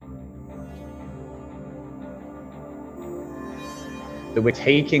that we're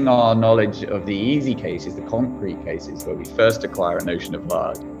taking our knowledge of the easy cases, the concrete cases, where we first acquire a notion of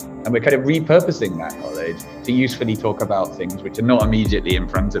large, and we're kind of repurposing that knowledge to usefully talk about things which are not immediately in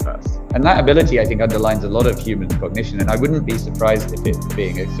front of us. And that ability, I think, underlines a lot of human cognition, and I wouldn't be surprised if it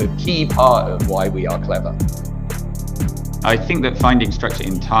being a sort of key part of why we are clever. I think that finding structure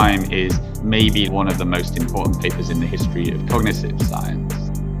in time is maybe one of the most important papers in the history of cognitive science.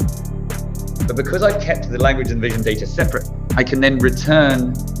 But because I've kept the language and vision data separate, I can then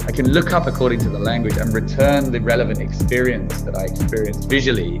I can look up according to the language and return the relevant experience that I experienced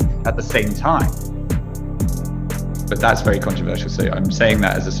visually at the same time. But that's very controversial, so I'm saying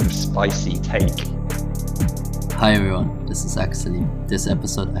that as a sort of spicy take. Hi everyone, this is Axel. This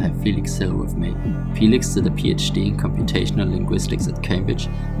episode I have Felix Hill with me. Felix did a PhD in computational linguistics at Cambridge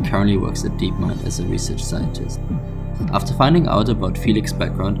and currently works at DeepMind as a research scientist. After finding out about Felix's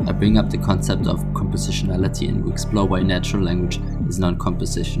background, I bring up the concept of compositionality and we explore why natural language is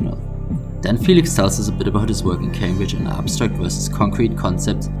non-compositional. Then Felix tells us a bit about his work in Cambridge on abstract versus concrete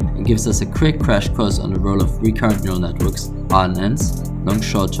concepts and gives us a quick crash course on the role of recurrent neural networks, RNNs, long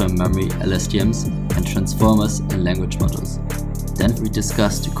short-term memory LSTMs, and transformers in language models. Then we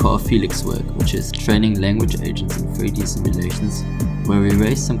discuss the core of Felix's work, which is training language agents in 3D simulations, where we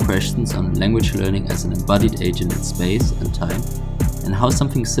raise some questions on language learning as an embodied agent in space and time, and how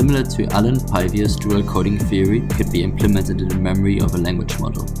something similar to Alan Pivier's dual coding theory could be implemented in the memory of a language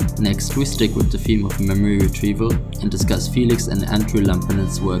model. Next, we stick with the theme of memory retrieval and discuss Felix and Andrew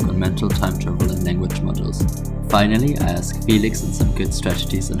Lampinen's work on mental time travel in language models. Finally, I ask Felix on some good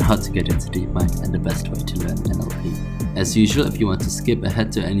strategies on how to get into DeepMind and the best way to learn NLP. As usual, if you want to skip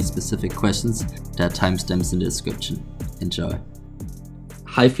ahead to any specific questions, there are timestamps in the description. Enjoy.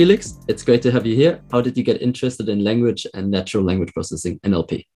 Hi Felix, it's great to have you here. How did you get interested in language and natural language processing,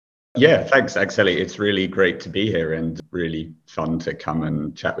 NLP? Yeah, thanks, Axel. It's really great to be here and really fun to come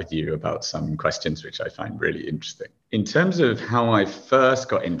and chat with you about some questions which I find really interesting. In terms of how I first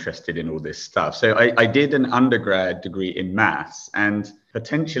got interested in all this stuff, so I did an undergrad degree in maths, and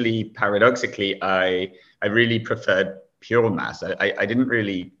potentially paradoxically, I really preferred pure maths. I didn't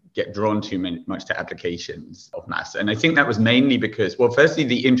really get drawn too much to applications of maths. And I think that was mainly because, well, firstly,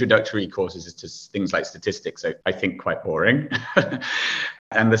 the introductory courses is to things like statistics, so I think quite boring.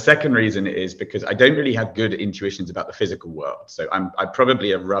 And the second reason is because I don't really have good intuitions about the physical world. So I'm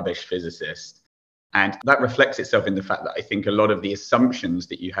probably a rubbish physicist. And that reflects itself in the fact that I think a lot of the assumptions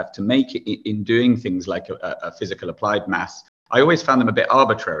that you have to make in doing things like a physical applied maths, I always found them a bit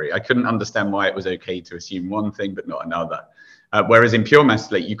arbitrary. I couldn't understand why it was okay to assume one thing but not another. Whereas in pure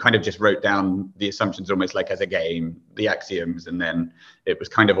maths, like, you kind of just wrote down the assumptions almost like as a game, the axioms, and then it was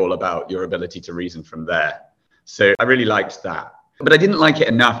kind of all about your ability to reason from there. So I really liked that. But I didn't like it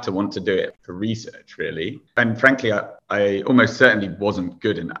enough to want to do it for research, really. And frankly, I almost certainly wasn't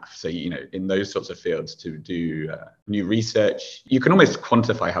good enough. So, in those sorts of fields to do new research, you can almost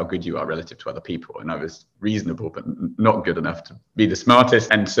quantify how good you are relative to other people. And I was reasonable, but not good enough to be the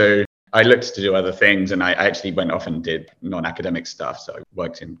smartest. And so I looked to do other things, and I actually went off and did non-academic stuff. So I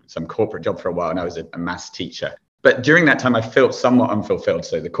worked in some corporate job for a while, and I was a maths teacher. But during that time, I felt somewhat unfulfilled.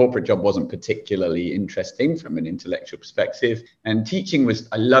 So the corporate job wasn't particularly interesting from an intellectual perspective. And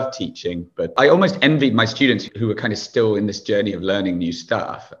I love teaching, but I almost envied my students who were kind of still in this journey of learning new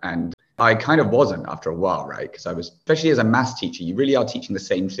stuff. And I kind of wasn't after a while, right? Because I was, especially as a maths teacher, you really are teaching the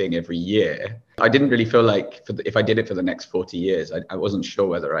same thing every year. I didn't really feel like if I did it for the next 40 years, I wasn't sure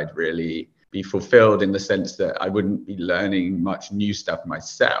whether I'd really be fulfilled in the sense that I wouldn't be learning much new stuff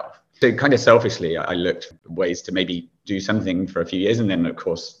myself. So kind of selfishly, I looked for ways to maybe do something for a few years and then, of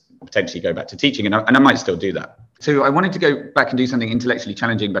course, potentially go back to teaching. And I might still do that. So I wanted to go back and do something intellectually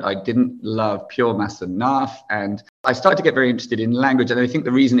challenging, but I didn't love pure maths enough. And I started to get very interested in language. And I think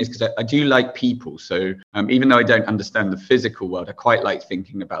the reason is because I do like people. So even though I don't understand the physical world, I quite like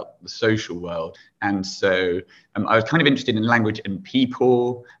thinking about the social world. And so I was kind of interested in language and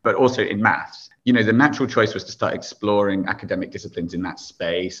people, but also in maths. The natural choice was to start exploring academic disciplines in that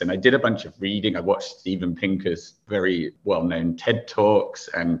space. And I did a bunch of reading. I watched Steven Pinker's very well-known TED Talks.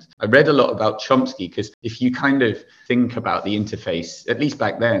 And I read a lot about Chomsky, because if you kind of think about the interface, at least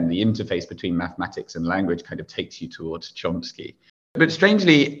back then, the interface between mathematics and language kind of takes you towards Chomsky. But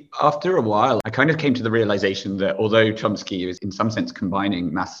strangely, after a while, I kind of came to the realization that although Chomsky is in some sense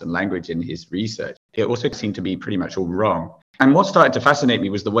combining maths and language in his research, it also seemed to be pretty much all wrong. And what started to fascinate me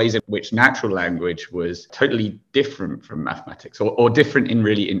was the ways in which natural language was totally different from mathematics, or different in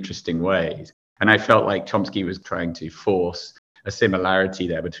really interesting ways. And I felt like Chomsky was trying to force a similarity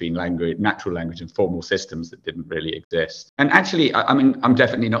there between language, natural language, and formal systems that didn't really exist. And actually, I mean, I'm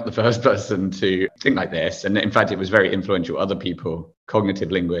definitely not the first person to think like this. And in fact, it was very influential. Other people,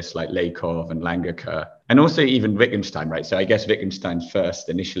 cognitive linguists like Lakoff and Langaker, and also even Wittgenstein, right? So I guess Wittgenstein first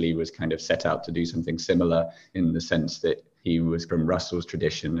initially was kind of set out to do something similar in the sense that he was from Russell's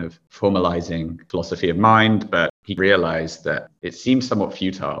tradition of formalizing philosophy of mind, but he realized that it seemed somewhat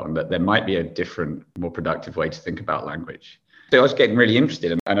futile and that there might be a different, more productive way to think about language. So I was getting really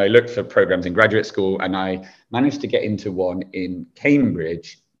interested, and I looked for programs in graduate school, and I managed to get into one in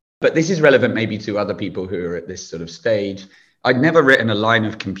Cambridge. But this is relevant maybe to other people who are at this sort of stage. I'd never written a line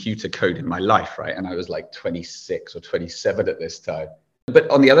of computer code in my life, right? And I was like 26 or 27 at this time. But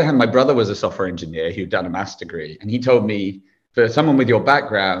on the other hand, my brother was a software engineer who'd done a master's degree. And he told me, for someone with your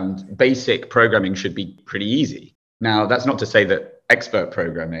background, basic programming should be pretty easy. Now, that's not to say that expert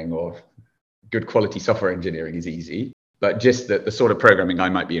programming or good quality software engineering is easy, but just that the sort of programming I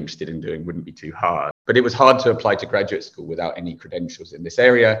might be interested in doing wouldn't be too hard. But it was hard to apply to graduate school without any credentials in this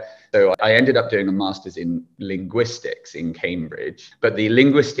area. So I ended up doing a master's in linguistics in Cambridge. But the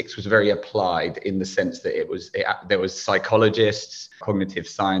linguistics was very applied in the sense that there was psychologists, cognitive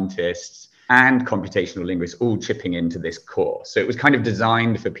scientists, and computational linguists all chipping into this course. So it was kind of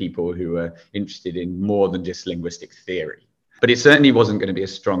designed for people who were interested in more than just linguistic theory. But it certainly wasn't going to be a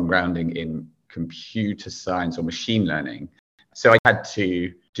strong grounding in computer science or machine learning. So I had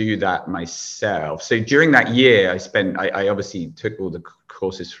to do that myself. So during that year, I obviously took all the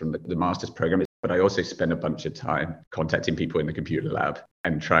courses from the master's program, but I also spent a bunch of time contacting people in the computer lab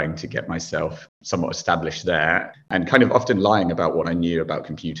and trying to get myself somewhat established there, and kind of often lying about what I knew about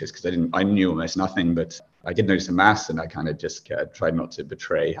computers, because I knew almost nothing, but I did know some maths, and I kind of just tried not to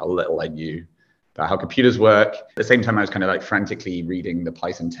betray how little I knew about how computers work. At the same time, I was kind of like frantically reading the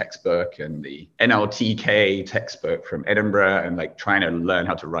Python textbook and the NLTK textbook from Edinburgh, and like trying to learn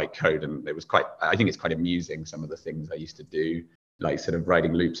how to write code. And I think it's quite amusing, some of the things I used to do, like sort of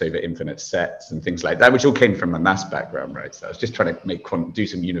writing loops over infinite sets and things like that, which all came from a maths background, right? So I was just trying to do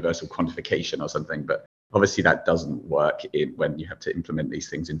some universal quantification or something, but obviously that doesn't work when you have to implement these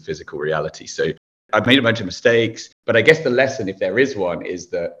things in physical reality. So I've made a bunch of mistakes, but I guess the lesson, if there is one, is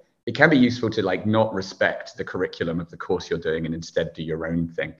that it can be useful to like not respect the curriculum of the course you're doing and instead do your own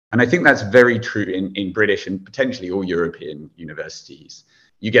thing. And I think that's very true in British and potentially all European universities.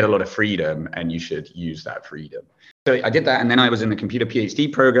 You get a lot of freedom and you should use that freedom. So I did that, and then I was in the computer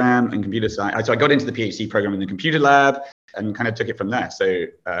PhD program in computer science. So I got into the PhD program in the computer lab and kind of took it from there. So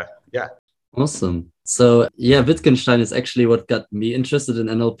yeah. Awesome. So yeah, Wittgenstein is actually what got me interested in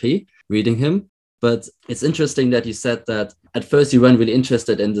NLP, reading him. But it's interesting that you said that at first you weren't really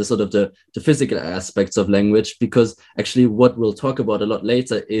interested in the sort of the physical aspects of language, because actually what we'll talk about a lot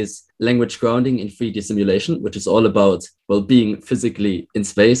later is language grounding in 3D simulation, which is all about, well, being physically in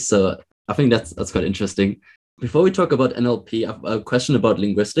space. So I think that's quite interesting. Before we talk about NLP, I have a question about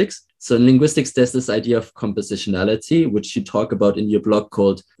linguistics. So in linguistics, there's this idea of compositionality, which you talk about in your blog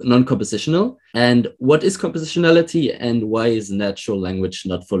called non-compositional. And what is compositionality, and why is natural language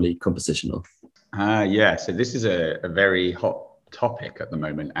not fully compositional? Yeah, so this is a very hot topic at the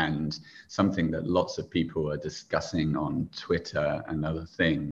moment, and something that lots of people are discussing on Twitter and other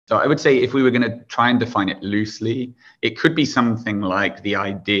things. So I would say, if we were going to try and define it loosely, it could be something like the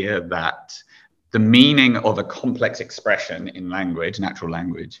idea that the meaning of a complex expression in language, natural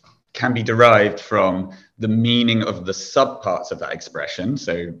language, can be derived from the meaning of the subparts of that expression.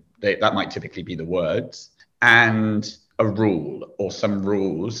 So that might typically be the words, and a rule or some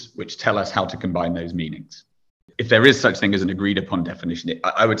rules which tell us how to combine those meanings. If there is such thing as an agreed upon definition,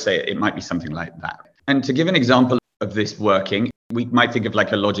 I would say it might be something like that. And to give an example of this working, we might think of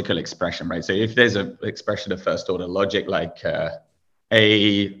like a logical expression, right? So if there's an expression of first order logic, like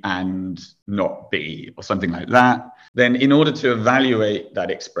A and not B or something like that, then in order to evaluate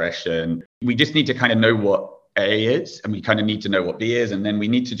that expression, we just need to kind of know what A is, and we kind of need to know what B is, and then we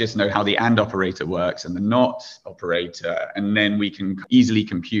need to just know how the and operator works and the not operator, and then we can easily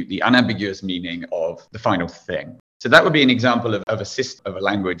compute the unambiguous meaning of the final thing. So that would be an example of a system of a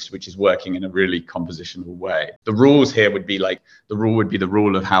language which is working in a really compositional way. The rules here would be like, the rule would be the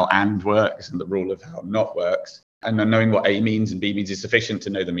rule of how and works and the rule of how not works. And then knowing what A means and B means is sufficient to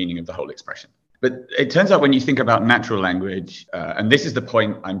know the meaning of the whole expression. But it turns out when you think about natural language, and this is the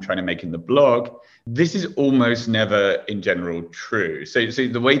point I'm trying to make in the blog, this is almost never in general true. So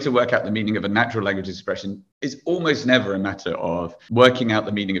the way to work out the meaning of a natural language expression is almost never a matter of working out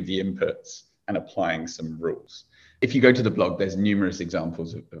the meaning of the inputs and applying some rules. If you go to the blog, there's numerous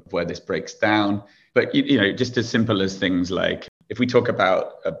examples of where this breaks down. But you know, just as simple as things like, if we talk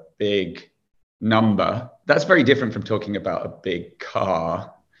about a big number, that's very different from talking about a big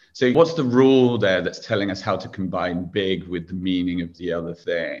car. So what's the rule there that's telling us how to combine big with the meaning of the other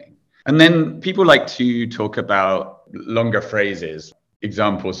thing? And then people like to talk about longer phrases,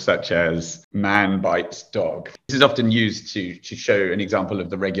 examples such as man bites dog. This is often used to show an example of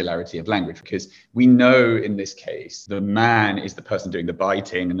the regularity of language, because we know in this case, the man is the person doing the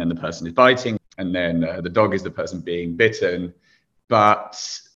biting, and then the person is biting, and then the dog is the person being bitten. But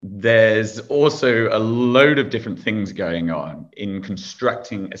there's also a load of different things going on in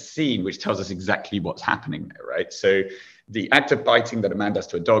constructing a scene which tells us exactly what's happening there, right? So the act of biting that a man does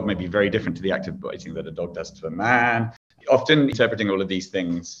to a dog may be very different to the act of biting that a dog does to a man. Often interpreting all of these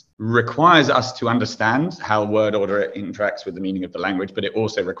things requires us to understand how word order interacts with the meaning of the language, but it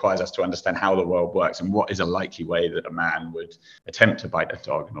also requires us to understand how the world works and what is a likely way that a man would attempt to bite a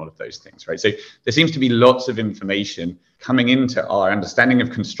dog and all of those things, right? So there seems to be lots of information coming into our understanding of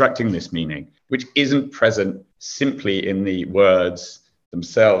constructing this meaning, which isn't present simply in the words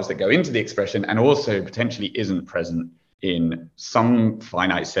themselves that go into the expression, and also potentially isn't present in some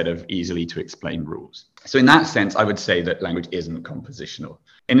finite set of easily to explain rules. So in that sense, I would say that language isn't compositional.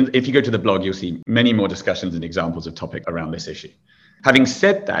 And if you go to the blog, you'll see many more discussions and examples of topics around this issue. Having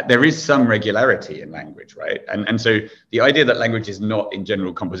said that, there is some regularity in language, right? And so the idea that language is not in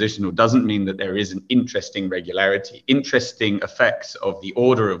general compositional doesn't mean that there is an interesting regularity, interesting effects of the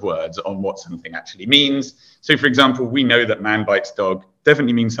order of words on what something actually means. So for example, we know that man bites dog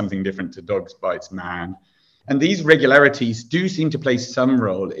definitely means something different to dogs bites man. And these regularities do seem to play some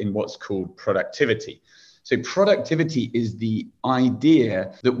role in what's called productivity. So productivity is the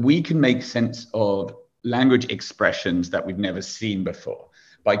idea that we can make sense of language expressions that we've never seen before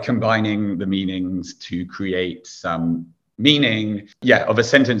by combining the meanings to create some meaning, of a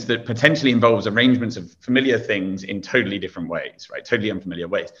sentence that potentially involves arrangements of familiar things in totally different ways, right? Totally unfamiliar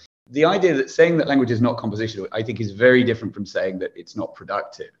ways. The idea that saying that language is not compositional, I think, is very different from saying that it's not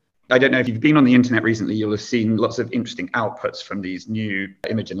productive. I don't know if you've been on the internet recently, you'll have seen lots of interesting outputs from these new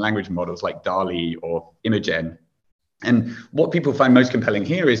image and language models like DALL-E or Imagen. And what people find most compelling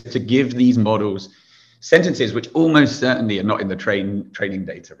here is to give these models sentences which almost certainly are not in the training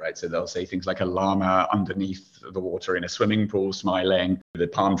data, right? So they'll say things like a llama underneath the water in a swimming pool smiling with a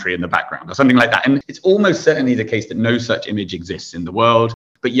palm tree in the background or something like that. And it's almost certainly the case that no such image exists in the world.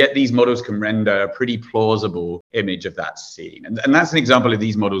 But yet these models can render a pretty plausible image of that scene. And that's an example of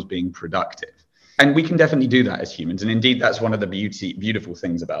these models being productive. And we can definitely do that as humans. And indeed, that's one of the beautiful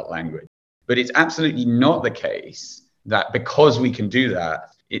things about language. But it's absolutely not the case that because we can do that,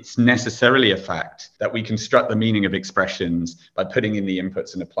 it's necessarily a fact that we construct the meaning of expressions by putting in the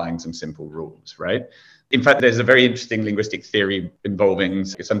inputs and applying some simple rules, right? In fact, there's a very interesting linguistic theory involving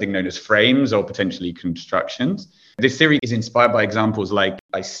something known as frames or potentially constructions. This theory is inspired by examples like,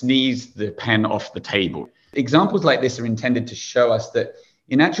 I sneezed the pen off the table. Examples like this are intended to show us that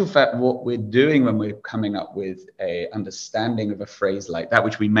in actual fact, what we're doing when we're coming up with an understanding of a phrase like that,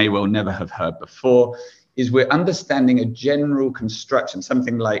 which we may well never have heard before, is we're understanding a general construction,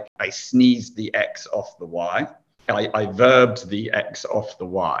 something like I sneezed the X off the Y, I verbed the X off the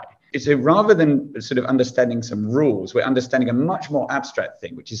Y. So rather than sort of understanding some rules, we're understanding a much more abstract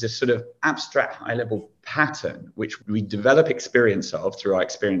thing, which is a sort of abstract high-level pattern, which we develop experience of through our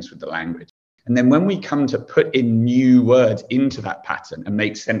experience with the language. And then when we come to put in new words into that pattern and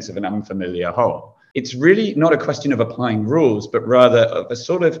make sense of an unfamiliar whole, it's really not a question of applying rules, but rather of a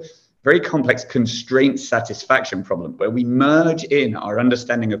sort of very complex constraint satisfaction problem where we merge in our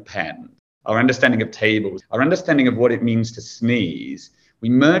understanding of pen, our understanding of tables, our understanding of what it means to sneeze. We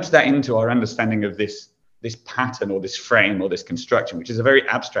merge that into our understanding of this pattern or this frame or this construction, which is a very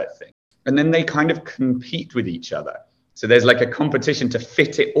abstract thing. And then they kind of compete with each other. So there's like a competition to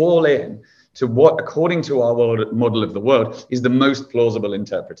fit it all in to what, according to our model of the world, is the most plausible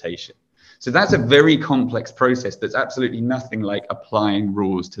interpretation. So that's a very complex process that's absolutely nothing like applying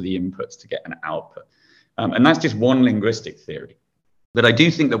rules to the inputs to get an output. And that's just one linguistic theory. But I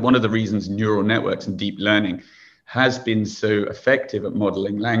do think that one of the reasons neural networks and deep learning has been so effective at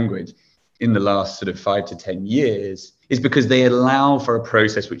modeling language in the last sort of 5 to 10 years is because they allow for a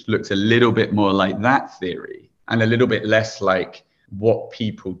process which looks a little bit more like that theory and a little bit less like what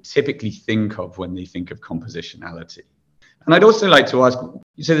people typically think of when they think of compositionality. And I'd also like to ask,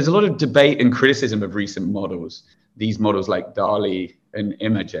 so there's a lot of debate and criticism of recent models, these models like DALL-E and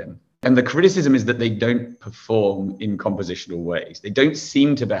Imagen. And the criticism is that they don't perform in compositional ways. They don't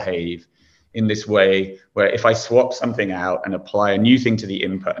seem to behave in this way where if I swap something out and apply a new thing to the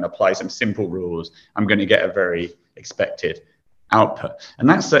input and apply some simple rules, I'm going to get a very expected output. And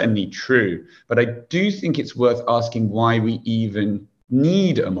that's certainly true. But I do think it's worth asking why we even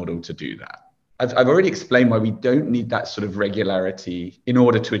need a model to do that. I've already explained why we don't need that sort of regularity in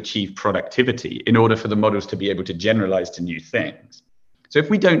order to achieve productivity, in order for the models to be able to generalize to new things. So if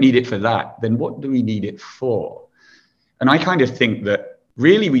we don't need it for that, then what do we need it for? And I kind of think that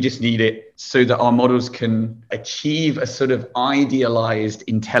really we just need it so that our models can achieve a sort of idealized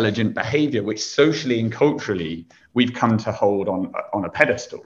intelligent behavior, which socially and culturally we've come to hold on a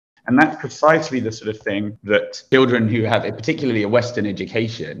pedestal. And that's precisely the sort of thing that children who have particularly a Western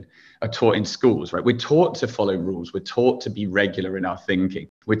education are taught in schools, right? We're taught to follow rules. We're taught to be regular in our thinking.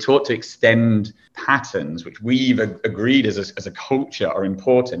 We're taught to extend patterns, which we've agreed as a culture are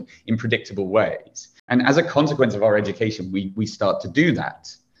important in predictable ways. And as a consequence of our education, we start to do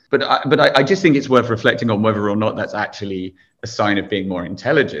that. But I just think it's worth reflecting on whether or not that's actually a sign of being more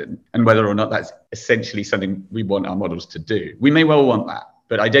intelligent and whether or not that's essentially something we want our models to do. We may well want that,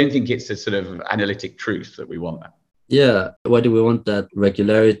 but I don't think it's a sort of analytic truth that we want that. Yeah, why do we want that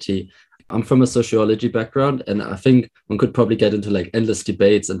regularity? I'm from a sociology background, and I think one could probably get into like endless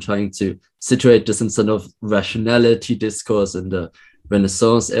debates and trying to situate this in sort of rationality discourse in the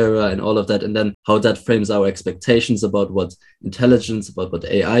Renaissance era and all of that, and then how that frames our expectations about what intelligence, about what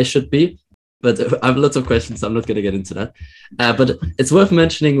AI should be. But I have lots of questions, so I'm not going to get into that. But it's worth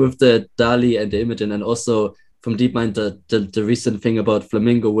mentioning with the DALL-E and the Imogen, and also from DeepMind, the recent thing about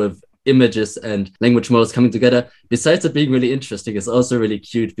Flamingo with images and language models coming together. Besides it being really interesting, it's also really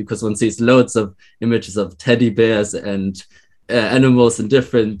cute because one sees loads of images of teddy bears and animals in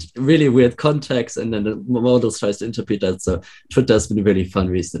different really weird contexts, and then the models tries to interpret that. So Twitter has been really fun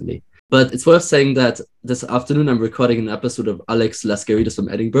recently. But it's worth saying that this afternoon I'm recording an episode of Alex Laskaridis from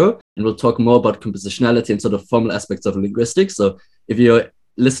Edinburgh, and we'll talk more about compositionality and sort of formal aspects of linguistics. So if you're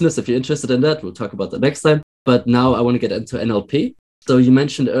listeners, if you're interested in that, we'll talk about that next time. But now I want to get into NLP. So you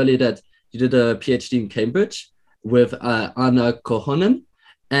mentioned earlier that you did a PhD in Cambridge with Anna Kohonen,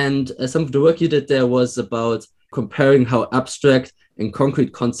 and some of the work you did there was about comparing how abstract and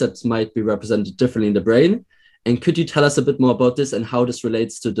concrete concepts might be represented differently in the brain. And could you tell us a bit more about this and how this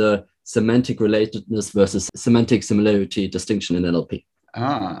relates to the semantic relatedness versus semantic similarity distinction in NLP?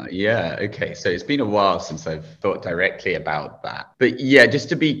 Yeah. Okay. So it's been a while since I've thought directly about that. But yeah, just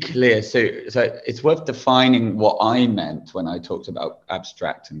to be clear, so it's worth defining what I meant when I talked about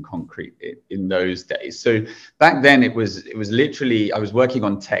abstract and concrete in those days. So back then it was literally, I was working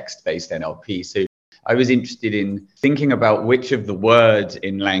on text-based NLP. So I was interested in thinking about which of the words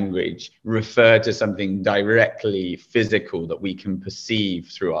in language refer to something directly physical that we can perceive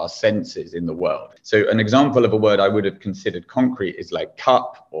through our senses in the world. So an example of a word I would have considered concrete is like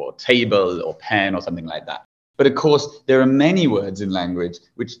cup or table or pen or something like that. But of course, there are many words in language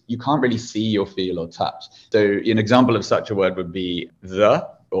which you can't really see or feel or touch. So an example of such a word would be the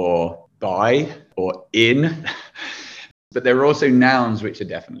or by or in. But there are also nouns which are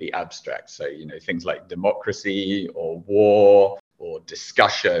definitely abstract. So, things like democracy or war or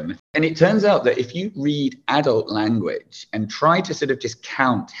discussion. And it turns out that if you read adult language and try to sort of just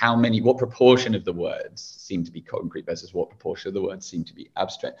count what proportion of the words seem to be concrete versus what proportion of the words seem to be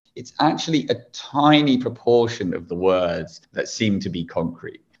abstract, it's actually a tiny proportion of the words that seem to be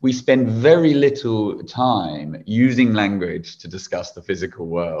concrete. We spend very little time using language to discuss the physical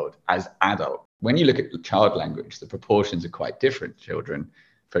world as adults. When you look at child language, the proportions are quite different. Children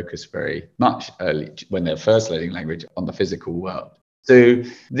focus very much early when they're first learning language on the physical world. So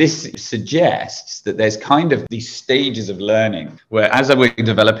this suggests that there's kind of these stages of learning where as we're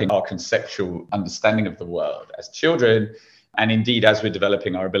developing our conceptual understanding of the world as children, and indeed as we're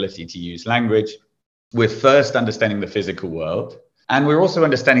developing our ability to use language, we're first understanding the physical world. And we're also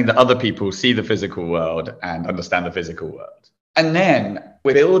understanding that other people see the physical world and understand the physical world. And then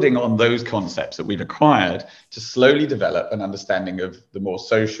we're building on those concepts that we've acquired to slowly develop an understanding of the more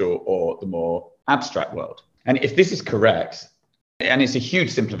social or the more abstract world. And if this is correct, and it's a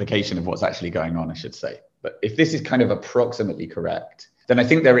huge simplification of what's actually going on, I should say, but if this is kind of approximately correct, then I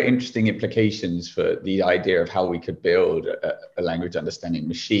think there are interesting implications for the idea of how we could build a language understanding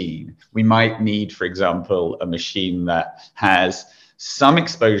machine. We might need, for example, a machine that has some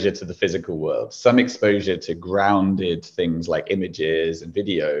exposure to the physical world, some exposure to grounded things like images and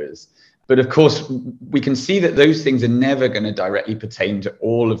videos. But of course, we can see that those things are never going to directly pertain to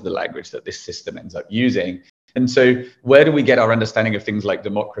all of the language that this system ends up using. And so where do we get our understanding of things like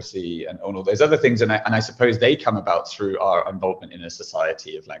democracy and all those other things? And I suppose they come about through our involvement in a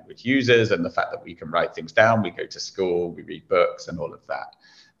society of language users and the fact that we can write things down, we go to school, we read books and all of that.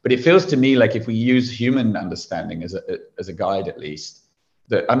 But it feels to me like if we use human understanding as a guide, at least,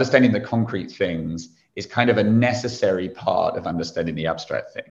 that understanding the concrete things is kind of a necessary part of understanding the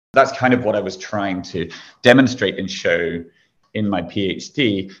abstract thing. That's kind of what I was trying to demonstrate and show in my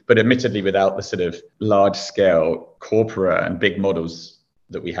PhD, but admittedly without the sort of large scale corpora and big models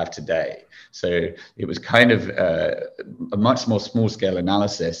that we have today. So it was kind of a much more small scale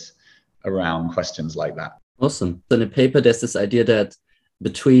analysis around questions like that. Awesome. So in the paper, there's this idea that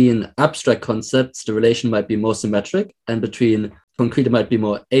between abstract concepts, the relation might be more symmetric, and between concrete, it might be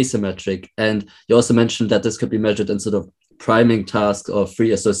more asymmetric. And you also mentioned that this could be measured in sort of priming tasks or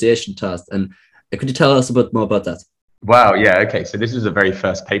free association tasks. And could you tell us a bit more about that? Wow. Yeah. Okay. So this was the very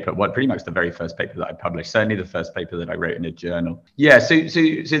first paper, pretty much the very first paper that I published, certainly the first paper that I wrote in a journal. Yeah. So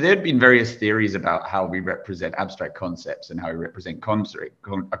there had been various theories about how we represent abstract concepts and how we represent concrete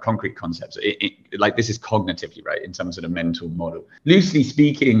concepts. Like this is cognitively, right, in some sort of mental model. Loosely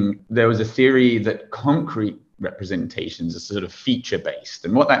speaking, there was a theory that concrete representations are sort of feature based.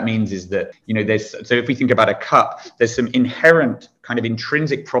 And what that means is that, so if we think about a cup, there's some inherent kind of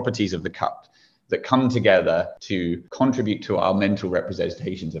intrinsic properties of the cup that come together to contribute to our mental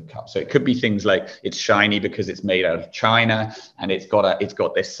representations of cups. So it could be things like it's shiny because it's made out of china, and it's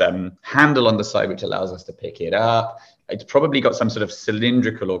got this handle on the side which allows us to pick it up. It's probably got some sort of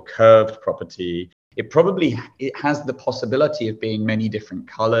cylindrical or curved property. It has the possibility of being many different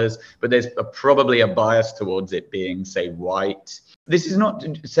colors, but there's probably a bias towards it being, say, white. This is not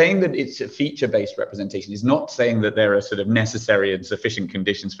saying that it's a feature-based representation. It's not saying that there are sort of necessary and sufficient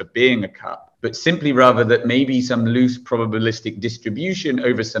conditions for being a cup, but simply rather that maybe some loose probabilistic distribution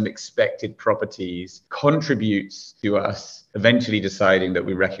over some expected properties contributes to us eventually deciding that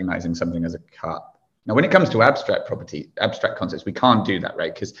we're recognizing something as a cup. Now, when it comes to abstract concepts, we can't do that,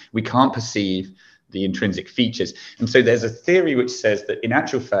 right? Because we can't perceive the intrinsic features. And so there's a theory which says that in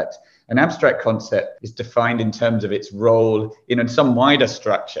actual fact, an abstract concept is defined in terms of its role in some wider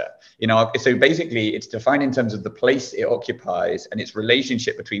structure. So basically, it's defined in terms of the place it occupies and its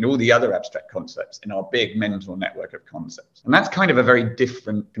relationship between all the other abstract concepts in our big mental network of concepts. And that's kind of a very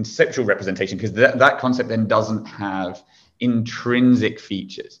different conceptual representation, because that concept then doesn't have intrinsic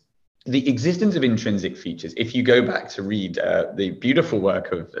features. The existence of intrinsic features, if you go back to read the beautiful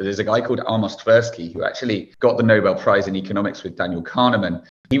work there's a guy called Amos Tversky who actually got the Nobel Prize in economics with Daniel Kahneman.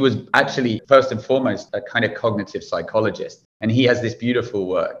 He was actually first and foremost a kind of cognitive psychologist. And he has this beautiful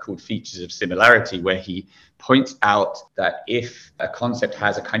work called Features of Similarity, where he points out that if a concept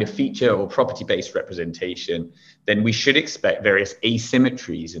has a kind of feature or property-based representation, then we should expect various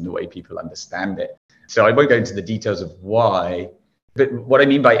asymmetries in the way people understand it. So I won't go into the details of why. But what I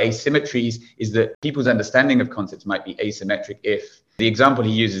mean by asymmetries is that people's understanding of concepts might be asymmetric if the example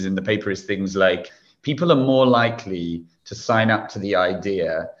he uses in the paper is things like people are more likely to sign up to the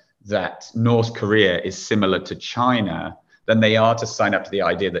idea that North Korea is similar to China than they are to sign up to the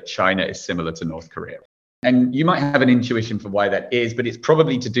idea that China is similar to North Korea. And you might have an intuition for why that is, but it's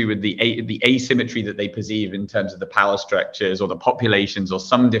probably to do with the asymmetry that they perceive in terms of the power structures or the populations or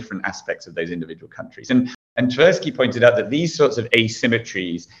some different aspects of those individual countries. And Tversky pointed out that these sorts of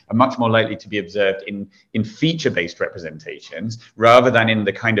asymmetries are much more likely to be observed in feature-based representations rather than in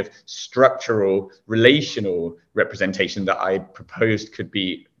the kind of structural, relational representation that I proposed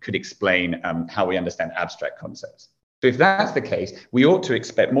could explain how we understand abstract concepts. So if that's the case, we ought to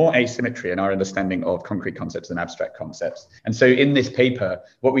expect more asymmetry in our understanding of concrete concepts than abstract concepts. And so in this paper,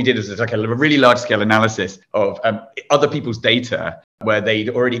 what we did was like a really large-scale analysis of other people's data where they'd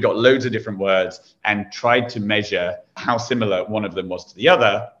already got loads of different words and tried to measure how similar one of them was to the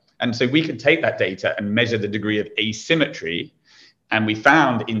other. And so we could take that data and measure the degree of asymmetry. And we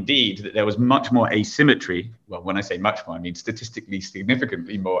found indeed that there was much more asymmetry. Well, when I say much more, I mean statistically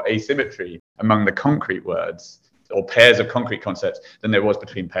significantly more asymmetry among the concrete words or pairs of concrete concepts than there was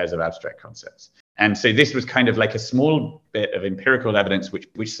between pairs of abstract concepts. And so this was kind of like a small bit of empirical evidence which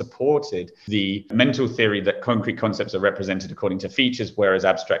supported the mental theory that concrete concepts are represented according to features, whereas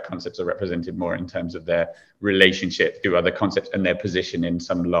abstract concepts are represented more in terms of their relationship to other concepts and their position in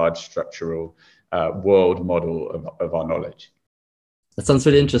some large structural world model of our knowledge. That sounds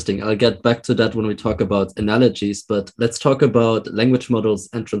really interesting. I'll get back to that when we talk about analogies, but let's talk about language models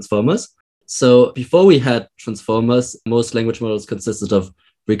and transformers. So before we had transformers, most language models consisted of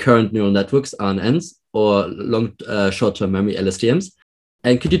recurrent neural networks, RNNs, or long short-term memory, LSTMs.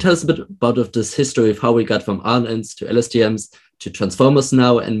 And could you tell us a bit about this history of how we got from RNNs to LSTMs to transformers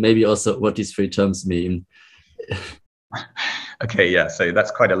now, and maybe also what these three terms mean? Okay, yeah, so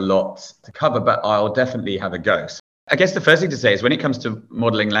that's quite a lot to cover, but I'll definitely have a go. So I guess the first thing to say is when it comes to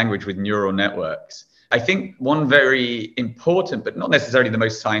modeling language with neural networks, I think one very important, but not necessarily the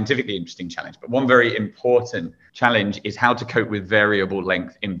most scientifically interesting challenge, but one very important challenge is how to cope with variable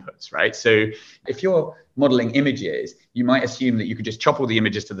length inputs, right? So if you're modeling images, you might assume that you could just chop all the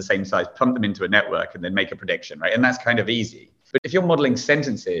images to the same size, pump them into a network, and then make a prediction, right? And that's kind of easy. But if you're modeling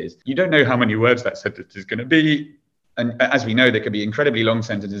sentences, you don't know how many words that sentence is going to be. And as we know, there could be incredibly long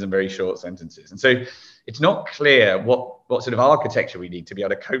sentences and very short sentences. And so it's not clear what sort of architecture we need to be able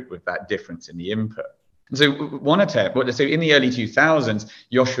to cope with that difference in the input. And so one attempt, so in the early 2000s,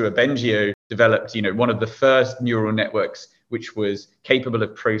 Yoshua Bengio developed, one of the first neural networks which was capable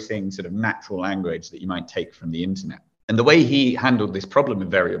of processing sort of natural language that you might take from the internet. And the way he handled this problem of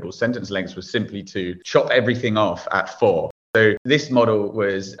variable sentence lengths was simply to chop everything off at 4. So this model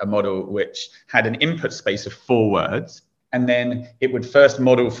was a model which had an input space of 4 words, and then it would first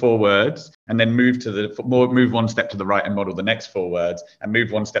model 4 words and then move one step to the right and model the next 4 words, and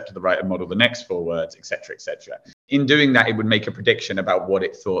move one step to the right and model the next 4 words, etc., etc. In doing that, it would make a prediction about what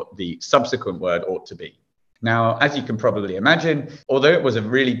it thought the subsequent word ought to be. Now, as you can probably imagine, although it was a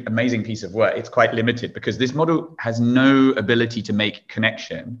really amazing piece of work, it's quite limited because this model has no ability to make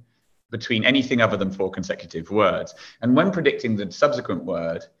connection between anything other than 4 consecutive words. And when predicting the subsequent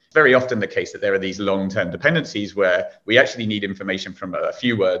word, it's very often the case that there are these long-term dependencies where we actually need information from a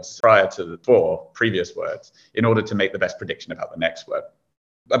few words prior to the 4 previous words in order to make the best prediction about the next word.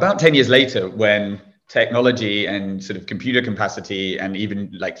 About 10 years later, when technology and sort of computer capacity and even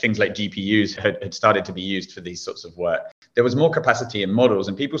like things like GPUs had started to be used for these sorts of work, there was more capacity in models,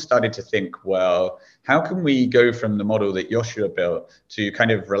 and people started to think, well, how can we go from the model that Yoshua built to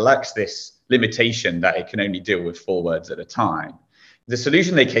kind of relax this limitation that it can only deal with 4 words at a time? The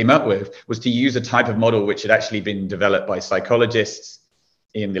solution they came up with was to use a type of model which had actually been developed by psychologists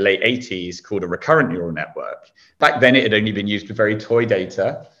in the late 80s called a recurrent neural network. Back then, it had only been used for very toy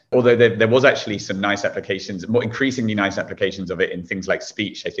data, although there was actually some nice applications, more increasingly nice applications of it in things like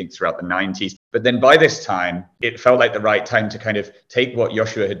speech, I think, throughout the 90s. But then by this time, it felt like the right time to kind of take what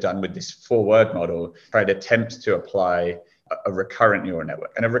Yoshua had done with this 4-word model, try to attempt to apply a recurrent neural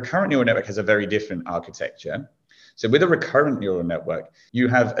network. And a recurrent neural network has a very different architecture. So with a recurrent neural network, you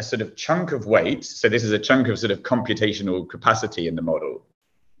have a sort of chunk of weight. So this is a chunk of sort of computational capacity in the model,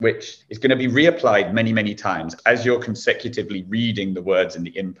 which is going to be reapplied many, many times as you're consecutively reading the words in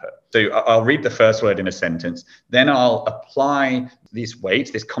the input. So I'll read the first word in a sentence, then I'll apply this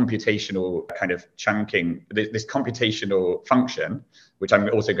weight, this computational kind of chunking, this computational function, which I'm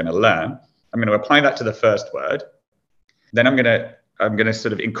also going to learn. I'm going to apply that to the first word. Then I'm going to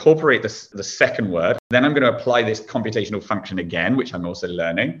sort of incorporate the second word. Then I'm going to apply this computational function again, which I'm also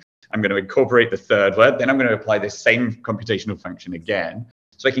learning. I'm going to incorporate the third word. Then I'm going to apply this same computational function again.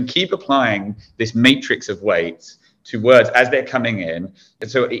 So I can keep applying this matrix of weights to words as they're coming in. And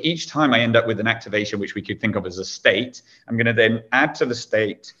so each time I end up with an activation, which we could think of as a state, I'm going to then add to the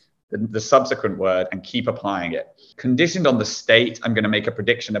state the subsequent word and keep applying it. Conditioned on the state, I'm going to make a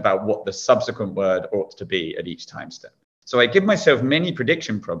prediction about what the subsequent word ought to be at each time step. So I give myself many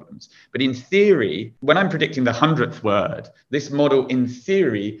prediction problems. But in theory, when I'm predicting the 100th word, this model in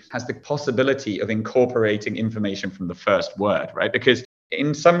theory has the possibility of incorporating information from the first word, right? Because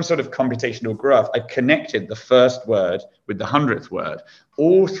in some sort of computational graph, I've connected the first word with the 100th word,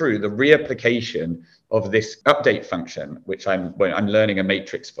 all through the reapplication of this update function, which I'm learning a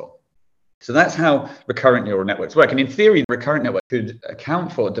matrix for. So that's how recurrent neural networks work. And in theory, the recurrent network could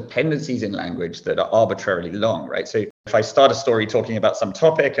account for dependencies in language that are arbitrarily long, right? So if I start a story talking about some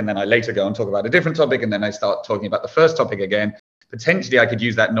topic, and then I later go and talk about a different topic, and then I start talking about the first topic again, potentially I could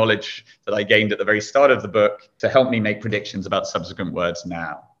use that knowledge that I gained at the very start of the book to help me make predictions about subsequent words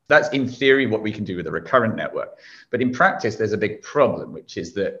now. That's in theory what we can do with a recurrent network. But in practice, there's a big problem, which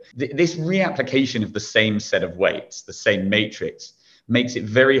is that this reapplication of the same set of weights, the same matrix, makes it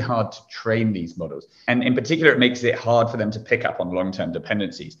very hard to train these models. And in particular, it makes it hard for them to pick up on long-term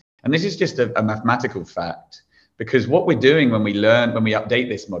dependencies. And this is just a mathematical fact, because what we're doing when we update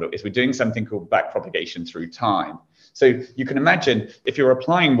this model is we're doing something called backpropagation through time. So you can imagine if you're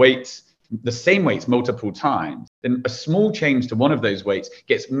applying weights, the same weights multiple times, then a small change to one of those weights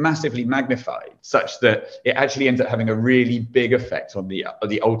gets massively magnified such that it actually ends up having a really big effect on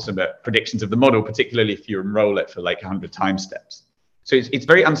the ultimate predictions of the model, particularly if you enroll it for like 100 time steps. So it's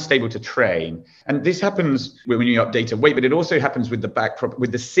very unstable to train. And this happens when you update a weight, but it also happens with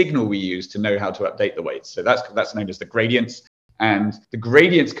the signal we use to know how to update the weights. So that's known as the gradients. And the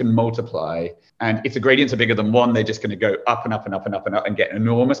gradients can multiply. And if the gradients are bigger than 1, they're just going to go up and up and up and up and up and get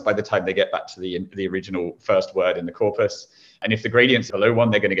enormous by the time they get back to the original first word in the corpus. And if the gradients are below 1,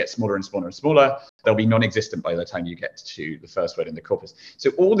 they're going to get smaller and smaller and smaller. They'll be non-existent by the time you get to the first word in the corpus.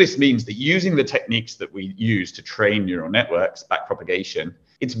 So all this means that using the techniques that we use to train neural networks, backpropagation,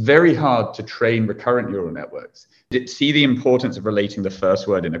 it's very hard to train recurrent neural networks. See the importance of relating the first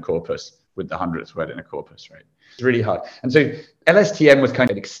word in a corpus with the 100th word in a corpus, right? It's really hard. And so LSTM was kind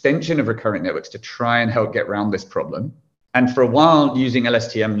of an extension of recurrent networks to try and help get around this problem. And for a while, using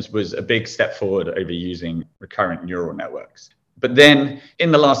LSTMs was a big step forward over using recurrent neural networks. But then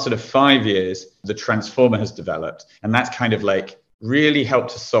in the last sort of 5 years, the transformer has developed, and that's kind of like really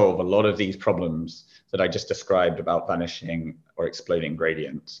helped to solve a lot of these problems that I just described about vanishing or exploding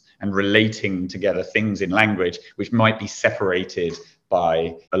gradients and relating together things in language which might be separated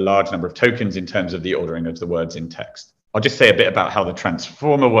by a large number of tokens in terms of the ordering of the words in text. I'll just say a bit about how the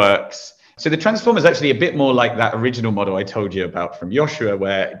transformer works. So the transformer is actually a bit more like that original model I told you about from Joshua,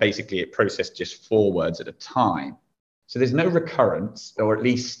 where basically it processed just 4 words at a time. So there's no recurrence, or at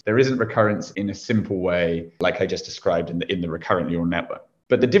least there isn't recurrence in a simple way, like I just described in the recurrent neural network.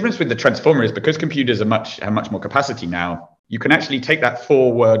 But the difference with the transformer is because computers have much more capacity now, you can actually take that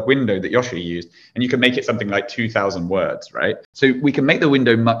 4-word window that Joshua used, and you can make it something like 2,000 words, right? So we can make the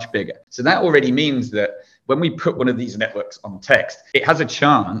window much bigger. So that already means that when we put one of these networks on text, it has a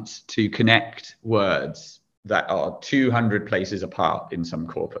chance to connect words that are 200 places apart in some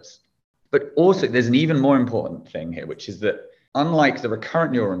corpus. But also, there's an even more important thing here, which is that unlike the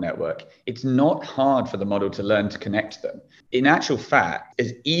recurrent neural network, it's not hard for the model to learn to connect them. In actual fact,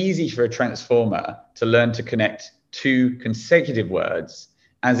 it's easy for a transformer to learn to connect 2 consecutive words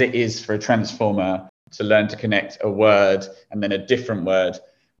as it is for a transformer to learn to connect a word and then a different word,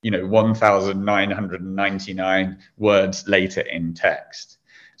 1,999 words later in text.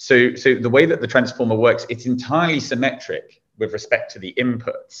 So the way that the transformer works, it's entirely symmetric with respect to the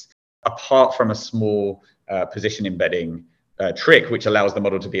inputs, apart from a small position embedding trick, which allows the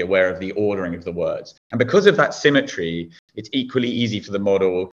model to be aware of the ordering of the words. And because of that symmetry, it's equally easy for the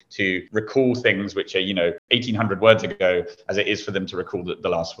model to recall things which are, 1,800 words ago, as it is for them to recall the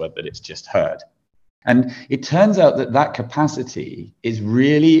last word that it's just heard. And it turns out that that capacity is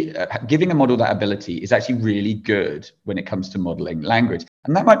really, giving a model that ability is actually really good when it comes to modeling language.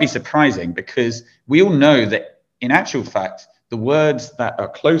 And that might be surprising because we all know that in actual fact, the words that are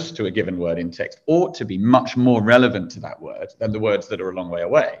close to a given word in text ought to be much more relevant to that word than the words that are a long way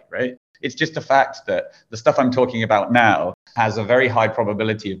away, right? It's just a fact that the stuff I'm talking about now has a very high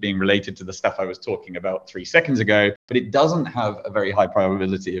probability of being related to the stuff I was talking about 3 seconds ago, but it doesn't have a very high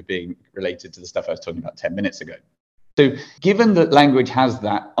probability of being related to the stuff I was talking about 10 minutes ago. So given that language has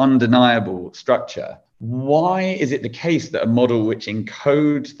that undeniable structure, why is it the case that a model which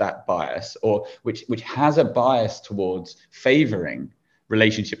encodes that bias or which has a bias towards favoring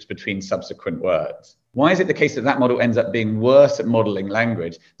relationships between subsequent words, why is it the case that that model ends up being worse at modeling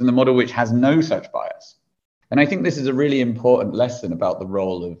language than the model which has no such bias? And I think this is a really important lesson about the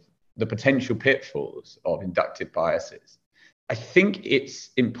role of the potential pitfalls of inductive biases. I think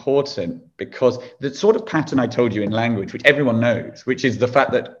it's important because the sort of pattern I told you in language, which everyone knows, which is the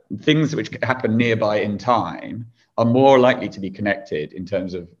fact that things which happen nearby in time are more likely to be connected in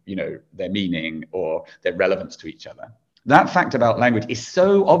terms of, their meaning or their relevance to each other. That fact about language is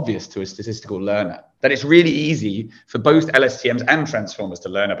so obvious to a statistical learner that it's really easy for both LSTMs and transformers to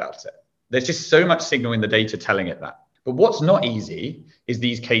learn about it. There's just so much signal in the data telling it that. But what's not easy is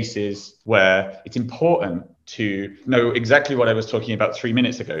these cases where it's important to know exactly what I was talking about 3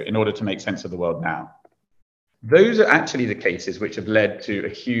 minutes ago in order to make sense of the world now. Those are actually the cases which have led to a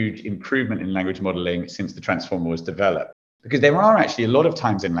huge improvement in language modeling since the transformer was developed. Because there are actually a lot of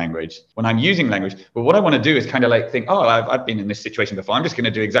times in language when I'm using language, but what I want to do is kind of like think, I've been in this situation before. I'm just going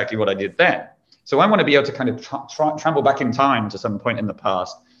to do exactly what I did then. So I want to be able to kind of travel back in time to some point in the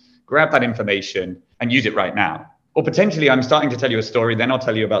past, grab that information and use it right now. Or potentially I'm starting to tell you a story, then I'll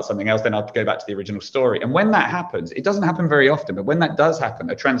tell you about something else, then I'll go back to the original story. And when that happens, it doesn't happen very often, but when that does happen,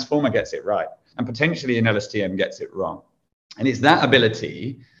 a transformer gets it right and potentially an LSTM gets it wrong. And it's that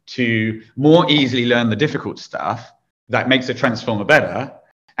ability to more easily learn the difficult stuff that makes a transformer better.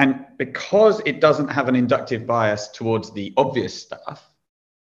 And because it doesn't have an inductive bias towards the obvious stuff,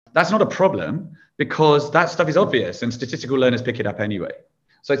 that's not a problem because that stuff is obvious and statistical learners pick it up anyway.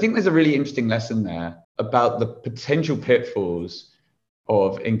 So I think there's a really interesting lesson there about the potential pitfalls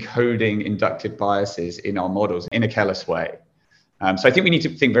of encoding inductive biases in our models in a careless way. So I think we need to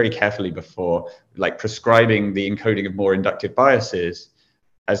think very carefully before prescribing the encoding of more inductive biases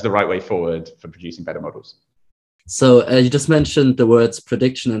as the right way forward for producing better models. So you just mentioned the words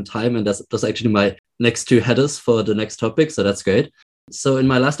prediction and time, and that's actually my next 2 headers for the next topic. So that's great. So in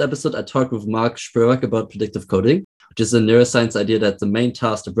my last episode, I talked with Mark Spurek about predictive coding, which is a neuroscience idea that the main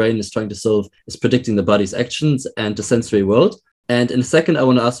task the brain is trying to solve is predicting the body's actions and the sensory world. And in a second, I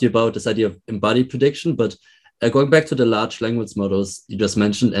want to ask you about this idea of embodied prediction, but going back to the large language models you just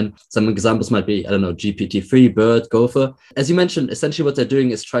mentioned, and some examples might be, GPT-3, BERT, Gopher. As you mentioned, essentially what they're doing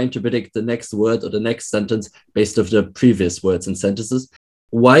is trying to predict the next word or the next sentence based off the previous words and sentences.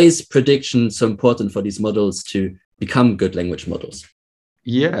 Why is prediction so important for these models to become good language models?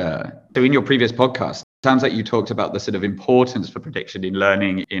 Yeah. So in your previous podcast, sounds like you talked about the sort of importance for prediction in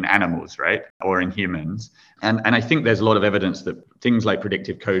learning in animals, right? Or in humans. And I think there's a lot of evidence that things like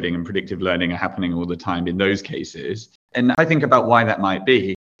predictive coding and predictive learning are happening all the time in those cases. And I think about why that might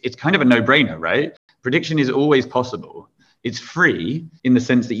be. It's kind of a no-brainer, right? Prediction is always possible. It's free in the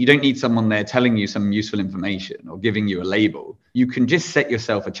sense that you don't need someone there telling you some useful information or giving you a label. You can just set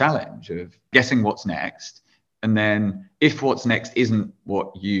yourself a challenge of guessing what's next. And then if what's next isn't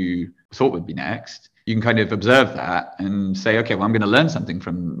what you thought would be next, you can kind of observe that and say, okay, well, I'm going to learn something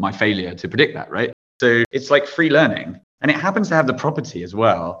from my failure to predict that, right? So it's like free learning. And it happens to have the property as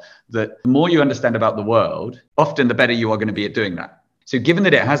well that the more you understand about the world, often the better you are going to be at doing that. So given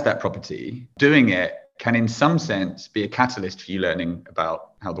that it has that property, doing it can in some sense be a catalyst for you learning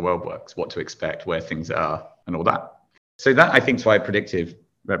about how the world works, what to expect, where things are, and all that. So that I think is why predictive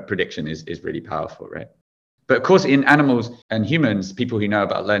prediction is really powerful, right? But of course, in animals and humans, people who know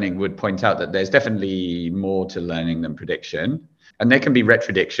about learning would point out that there's definitely more to learning than prediction. And there can be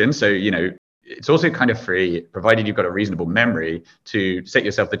retrodiction. So, it's also kind of free, provided you've got a reasonable memory to set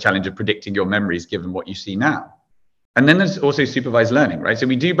yourself the challenge of predicting your memories given what you see now. And then there's also supervised learning, right? So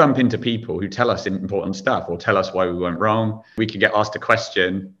we do bump into people who tell us important stuff or tell us why we went wrong. We could get asked a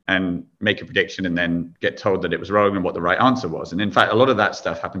question and make a prediction and then get told that it was wrong and what the right answer was. And in fact, a lot of that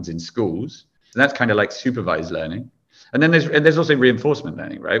stuff happens in schools. So that's kind of like supervised learning. And then there's also reinforcement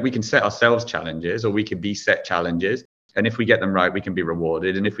learning, right? We can set ourselves challenges or we can be set challenges. And if we get them right, we can be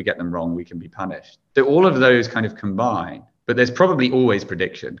rewarded. And if we get them wrong, we can be punished. So all of those kind of combine. But there's probably always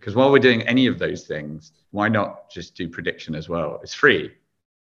prediction, because while we're doing any of those things, why not just do prediction as well? It's free.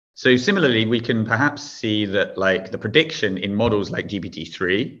 So similarly, we can perhaps see that like the prediction in models like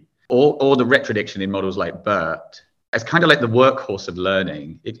GPT-3 or the retrodiction in models like BERT as kind of like the workhorse of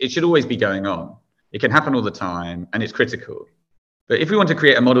learning. It should always be going on. It can happen all the time and it's critical. But if we want to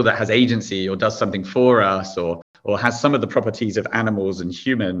create a model that has agency or does something for us or has some of the properties of animals and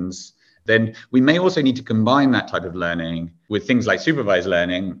humans, then we may also need to combine that type of learning with things like supervised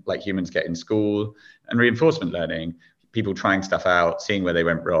learning, like humans get in school, and reinforcement learning, people trying stuff out, seeing where they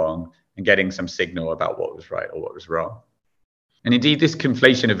went wrong, and getting some signal about what was right or what was wrong. And indeed, this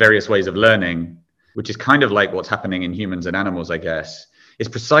conflation of various ways of learning, which is kind of like what's happening in humans and animals, I guess, is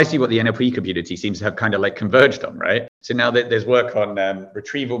precisely what the NLP community seems to have kind of like converged on, right? So now that there's work on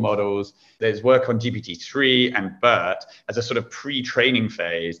retrieval models, there's work on GPT-3 and BERT as a sort of pre-training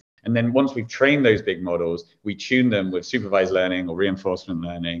phase. And then once we've trained those big models, we tune them with supervised learning or reinforcement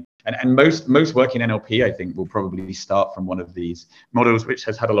learning. And most work in NLP, I think, will probably start from one of these models, which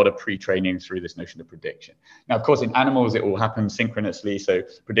has had a lot of pre-training through this notion of prediction. Now, of course, in animals, it all happens synchronously. So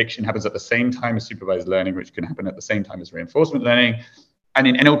prediction happens at the same time as supervised learning, which can happen at the same time as reinforcement learning. And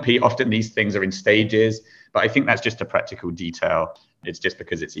in NLP, often these things are in stages, but I think that's just a practical detail. It's just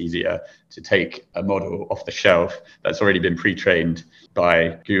because it's easier to take a model off the shelf that's already been pre-trained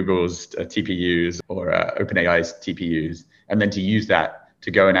by Google's TPUs or OpenAI's TPUs, and then to use that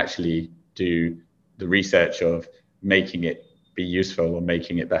to go and actually do the research of making it be useful or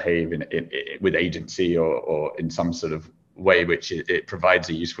making it behave with agency or in some sort of way which it provides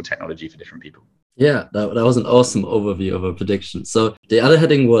a useful technology for different people. Yeah, that was an awesome overview of a prediction. So the other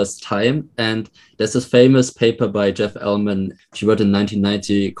heading was time. And there's this famous paper by Jeff Ellman, she wrote in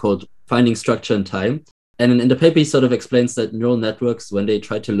 1990 called Finding Structure in Time. And in the paper, he sort of explains that neural networks, when they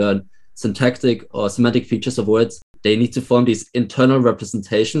try to learn syntactic or semantic features of words, they need to form these internal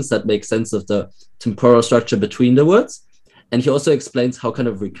representations that make sense of the temporal structure between the words. And he also explains how kind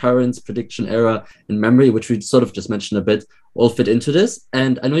of recurrence, prediction error, and memory, which we sort of just mentioned a bit, all fit into this.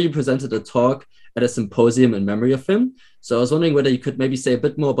 And I know you presented a talk at a symposium in memory of him. So I was wondering whether you could maybe say a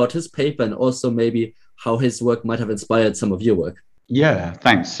bit more about his paper and also maybe how his work might have inspired some of your work. Yeah,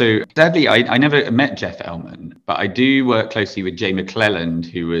 thanks. So sadly, I never met Jeff Ellman, but I do work closely with Jay McClelland,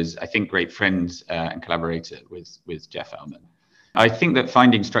 who was, I think, great friends and collaborator with Jeff Ellman. I think that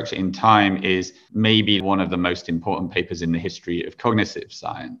Finding Structure in Time is maybe one of the most important papers in the history of cognitive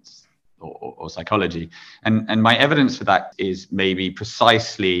science or psychology. And my evidence for that is maybe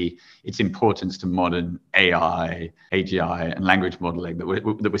precisely its importance to modern AI, AGI, and language modeling that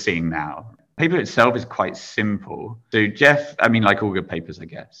we're seeing now. The paper itself is quite simple. So Jeff, like all good papers, I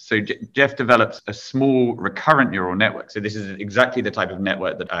guess. So Jeff develops a small recurrent neural network. So this is exactly the type of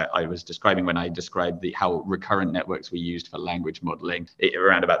network that I was describing when I described how recurrent networks were used for language modeling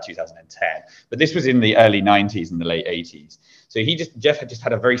around about 2010. But this was in the early 90s and the late 80s. So Jeff had just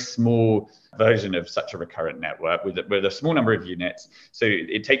had a very small version of such a recurrent network with a small number of units. So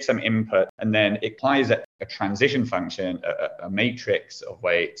it takes some input and then it applies a transition function, a matrix of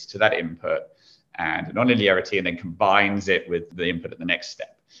weights to that input. and a nonlinearity, and then combines it with the input at the next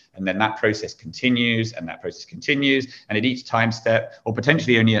step. And then that process continues, and that process continues. And at each time step, or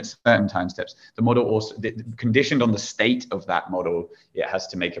potentially only at certain time steps, the model also, conditioned on the state of that model, it has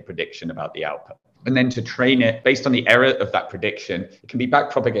to make a prediction about the output. And then to train it based on the error of that prediction, it can be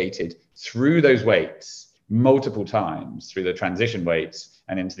backpropagated through those weights multiple times, through the transition weights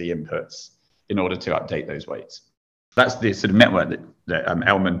and into the inputs in order to update those weights. That's the sort of network that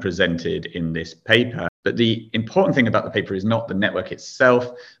Ellman presented in this paper. But the important thing about the paper is not the network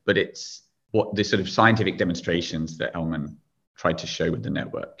itself, but it's what the sort of scientific demonstrations that Ellman tried to show with the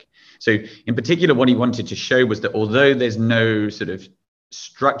network. So in particular, what he wanted to show was that although there's no sort of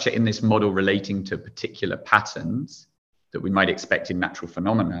structure in this model relating to particular patterns that we might expect in natural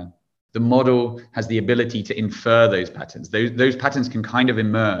phenomena, the model has the ability to infer those patterns. Those patterns can kind of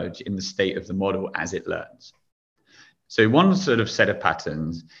emerge in the state of the model as it learns. So one sort of set of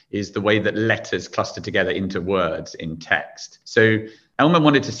patterns is the way that letters cluster together into words in text. So Ellman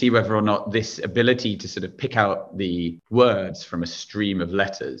wanted to see whether or not this ability to sort of pick out the words from a stream of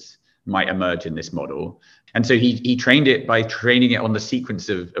letters might emerge in this model. And so he trained it by training it on the sequence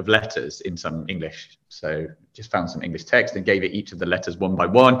of letters in some English. So just found some English text and gave it each of the letters one by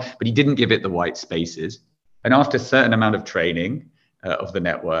one, but he didn't give it the white spaces. And after a certain amount of training of the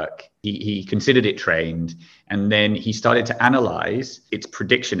network, he considered it trained, and then he started to analyze its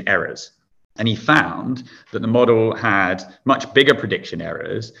prediction errors. And he found that the model had much bigger prediction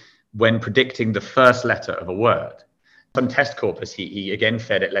errors when predicting the first letter of a word. Some test corpus, he again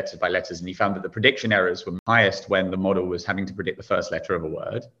fed it letters by letters, and he found that the prediction errors were highest when the model was having to predict the first letter of a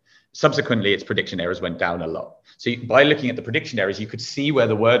word. Subsequently, its prediction errors went down a lot. So by looking at the prediction errors, you could see where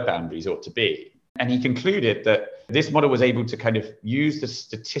the word boundaries ought to be. And he concluded that this model was able to kind of use the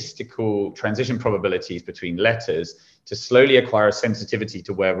statistical transition probabilities between letters to slowly acquire a sensitivity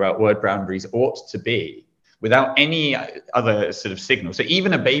to where word boundaries ought to be without any other sort of signal. So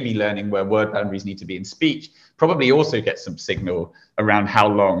even a baby learning where word boundaries need to be in speech probably also gets some signal around how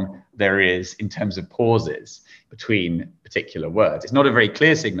long there is in terms of pauses between particular words. It's not a very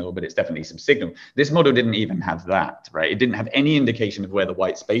clear signal, but it's definitely some signal. This model didn't even have that, right? It didn't have any indication of where the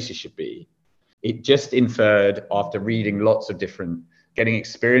white spaces should be. It just inferred, after reading lots of different, getting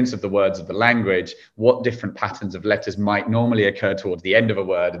experience of the words of the language, what different patterns of letters might normally occur towards the end of a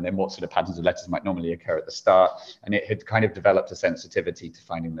word, and then what sort of patterns of letters might normally occur at the start. And it had kind of developed a sensitivity to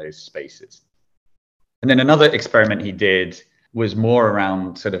finding those spaces. And then another experiment he did was more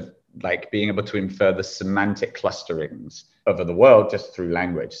around sort of like being able to infer the semantic clusterings of the world just through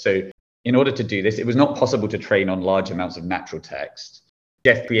language. So in order to do this, it was not possible to train on large amounts of natural text.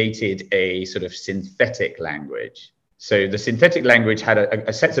 Jeff created a sort of synthetic language. So the synthetic language had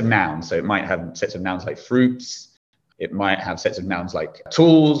a set of nouns. So it might have sets of nouns like fruits. It might have sets of nouns like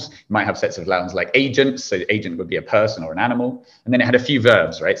tools. It might have sets of nouns like agents. So agent would be a person or an animal. And then it had a few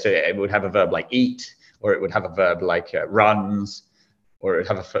verbs, right? So it would have a verb like eat, or it would have a verb like runs, or it would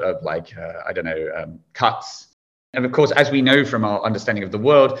have a verb like, cuts. And of course, as we know from our understanding of the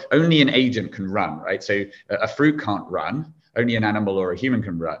world, only an agent can run, right? So a fruit can't run. Only an animal or a human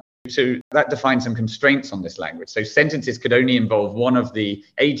can run. So that defines some constraints on this language. So sentences could only involve one of the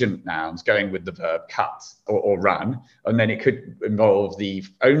agent nouns going with the verb cut or run. And then it could involve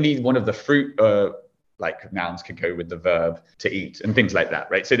only one of the fruit nouns could go with the verb to eat and things like that,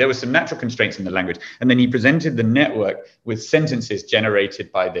 right? So there were some natural constraints in the language. And then he presented the network with sentences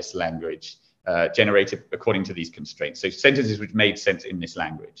generated by this language, generated according to these constraints. So sentences which made sense in this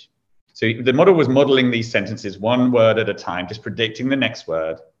language. So the model was modeling these sentences one word at a time, just predicting the next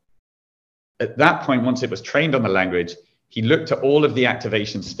word. At that point, once it was trained on the language, he looked at all of the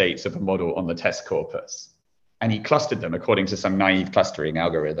activation states of a model on the test corpus, and he clustered them according to some naive clustering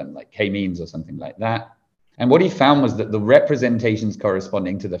algorithm like k-means or something like that. And what he found was that the representations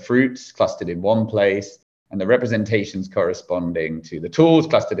corresponding to the fruits clustered in one place, and the representations corresponding to the tools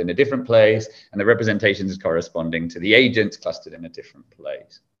clustered in a different place, and the representations corresponding to the agents clustered in a different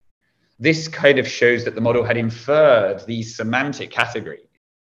place. This kind of shows that the model had inferred these semantic categories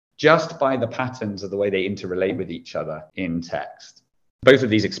just by the patterns of the way they interrelate with each other in text. Both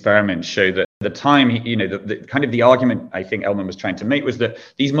of these experiments show that at the time, the argument I think Ellman was trying to make was that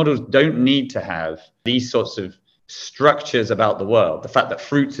these models don't need to have these sorts of structures about the world. The fact that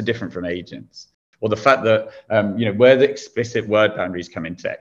fruits are different from agents, or the fact that, where the explicit word boundaries come in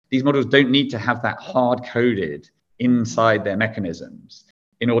text. These models don't need to have that hard-coded inside their mechanisms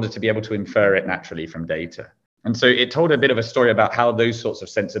in order to be able to infer it naturally from data. And so it told a bit of a story about how those sorts of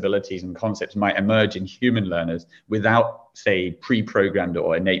sensibilities and concepts might emerge in human learners without, say, pre-programmed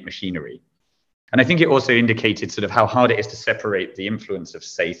or innate machinery. And I think it also indicated sort of how hard it is to separate the influence of,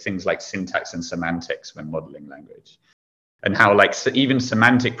 say, things like syntax and semantics when modeling language, and how like even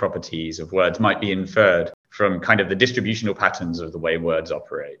semantic properties of words might be inferred from kind of the distributional patterns of the way words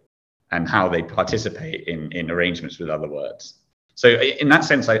operate and how they participate in arrangements with other words. So in that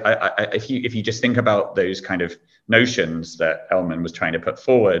sense, if you just think about those kind of notions that Ellman was trying to put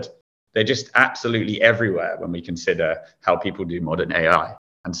forward, they're just absolutely everywhere when we consider how people do modern AI.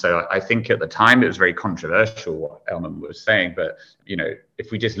 And so I think at the time it was very controversial what Ellman was saying. But,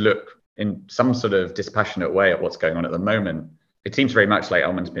 if we just look in some sort of dispassionate way at what's going on at the moment, it seems very much like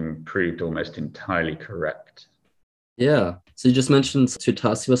Ellman's been proved almost entirely correct. Yeah. So you just mentioned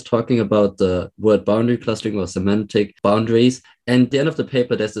Sutasi was talking about the word boundary clustering or semantic boundaries. And at the end of the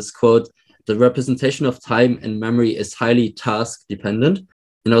paper, there's this quote: "The representation of time and memory is highly task dependent."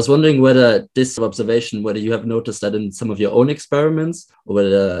 And I was wondering whether whether you have noticed that in some of your own experiments, or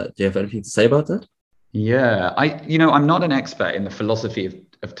whether do you have anything to say about that? Yeah, I'm not an expert in the philosophy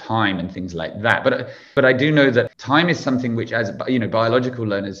of time and things like that, but I do know that time is something which, as biological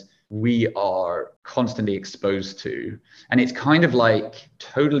learners, we are constantly exposed to, and it's kind of like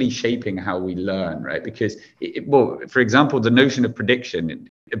totally shaping how we learn, right? Because for example, the notion of prediction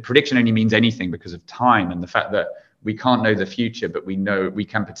only means anything because of time and the fact that we can't know the future, but we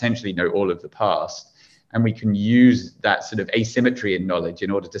can potentially know all of the past. And we can use that sort of asymmetry in knowledge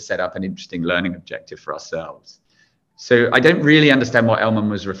in order to set up an interesting learning objective for ourselves. So I don't really understand what Ellman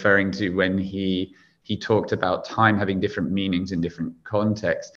was referring to when he talked about time having different meanings in different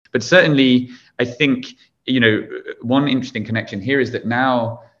contexts. But certainly, I think, one interesting connection here is that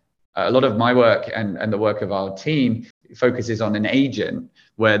now a lot of my work and the work of our team focuses on an agent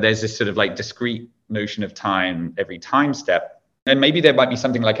where there's this sort of like discrete notion of time every time step. And maybe there might be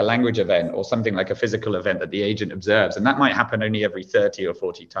something like a language event or something like a physical event that the agent observes. And that might happen only every 30 or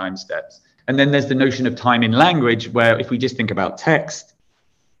 40 time steps. And then there's the notion of time in language, where if we just think about text,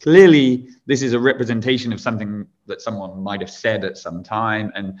 clearly this is a representation of something that someone might have said at some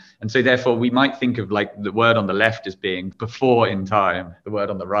time. And so therefore we might think of like the word on the left as being before in time, the word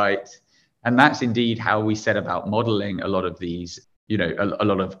on the right. And that's indeed how we set about modeling a lot of these, a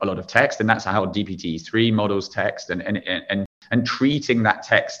lot of text. And that's how GPT-3 models text and treating that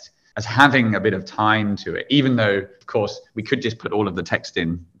text as having a bit of time to it, even though, of course, we could just put all of the text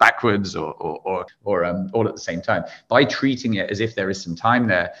in backwards or all at the same time. By treating it as if there is some time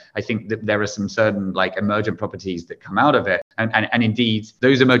there, I think that there are some certain like emergent properties that come out of it. And indeed,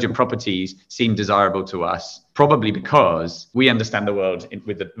 those emergent properties seem desirable to us, probably because we understand the world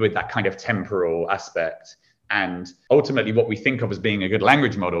with that kind of temporal aspect. And ultimately, what we think of as being a good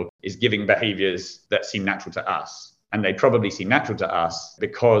language model is giving behaviors that seem natural to us. And they probably seem natural to us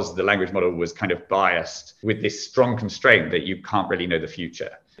because the language model was kind of biased with this strong constraint that you can't really know the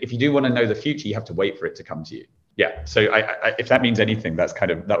future. If you do want to know the future, you have to wait for it to come to you. Yeah. So if that means anything,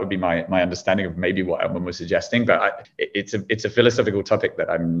 that would be my understanding of maybe what Ellman was suggesting. But it's a philosophical topic that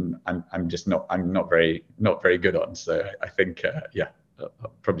I'm not very good on. So I think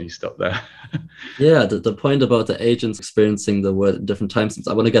I'll probably stop there. Yeah, the point about the agents experiencing the world at different times.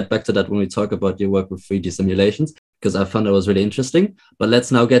 I want to get back to that when we talk about your work with 3D simulations, because I found that was really interesting. But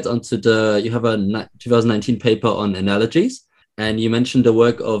let's now get onto you have a 2019 paper on analogies, and you mentioned the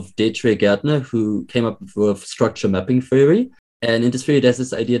work of Dietrich Gärtner, who came up with structure mapping theory. And in this theory, there's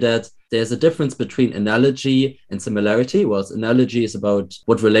this idea that there's a difference between analogy and similarity. Whilst analogy is about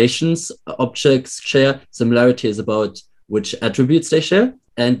what relations objects share, similarity is about which attributes they share.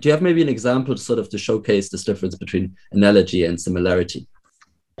 And do you have maybe an example to showcase this difference between analogy and similarity?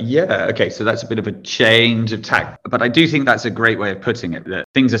 Yeah, okay, so that's a bit of a change of tack, but I do think that's a great way of putting it, that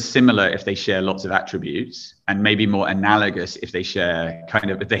things are similar if they share lots of attributes, and maybe more analogous if they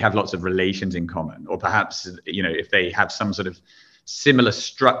if they have lots of relations in common, or perhaps, if they have some sort of similar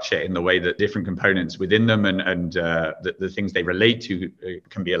structure in the way that different components within them and the things they relate to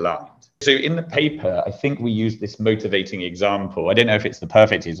can be aligned. So in the paper, I think we used this motivating example. I don't know if it's the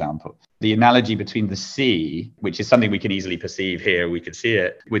perfect example. The analogy between the sea, which is something we can easily perceive here, we could see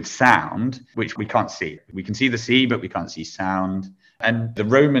it, with sound, which we can't see. We can see the sea, but we can't see sound. And the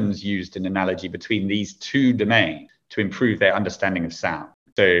Romans used an analogy between these two domains to improve their understanding of sound.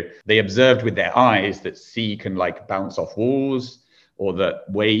 So they observed with their eyes that sea can like bounce off walls, or that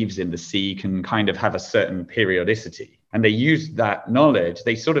waves in the sea can kind of have a certain periodicity. And they used that knowledge.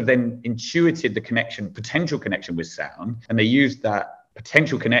 They sort of then intuited the potential connection with sound. And they used that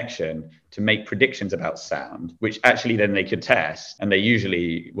potential connection to make predictions about sound, which actually then they could test, and they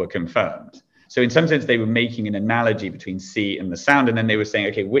usually were confirmed. So in some sense, they were making an analogy between C and the sound. And then they were saying,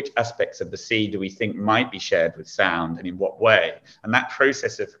 okay, which aspects of the C do we think might be shared with sound and in what way? And that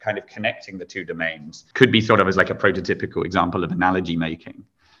process of kind of connecting the two domains could be thought of as like a prototypical example of analogy making.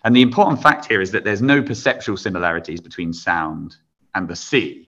 And the important fact here is that there's no perceptual similarities between sound and the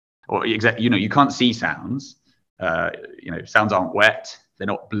C. Or you can't see sounds. Sounds aren't wet. They're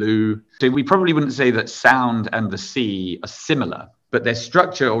not blue. So we probably wouldn't say that sound and the sea are similar, but their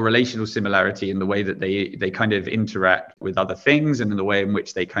structure or relational similarity in the way that they kind of interact with other things and in the way in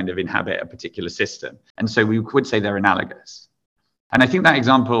which they kind of inhabit a particular system. And so we would say they're analogous. And I think that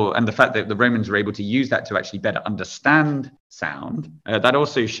example and the fact that the Romans were able to use that to actually better understand sound, that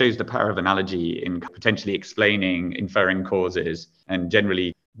also shows the power of analogy in potentially explaining, inferring causes, and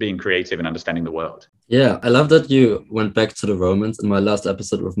generally being creative and understanding the world. Yeah, I love that you went back to the Romans. In my last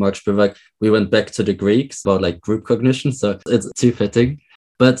episode with Mark Spivak, we went back to the Greeks about like group cognition. So it's too fitting.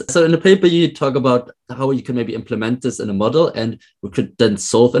 But so in the paper, you talk about how you can maybe implement this in a model and we could then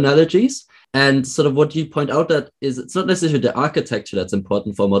solve analogies. And sort of what you point out that is it's not necessarily the architecture that's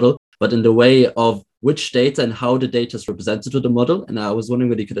important for a model, but in the way of which data and how the data is represented to the model. And I was wondering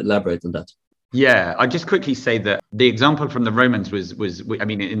whether you could elaborate on that. Yeah, I'll just quickly say that the example from the Romans was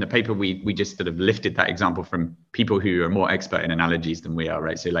in the paper, we just sort of lifted that example from people who are more expert in analogies than we are,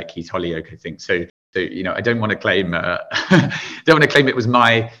 right? So like Keith Holyoake, I think. So I don't want to claim it was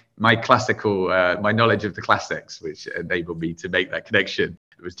my classical, my knowledge of the classics, which enabled me to make that connection.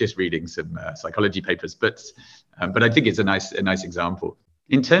 It was just reading some psychology papers, but I think it's a nice example.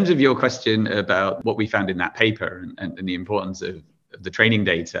 In terms of your question about what we found in that paper and the importance of the training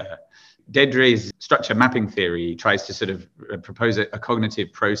data, Dedre's structure mapping theory tries to sort of propose a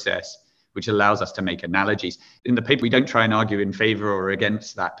cognitive process which allows us to make analogies. In the paper, we don't try and argue in favor or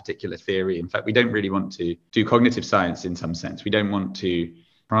against that particular theory. In fact, we don't really want to do cognitive science in some sense. We don't want to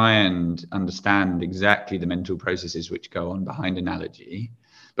try and understand exactly the mental processes which go on behind analogy.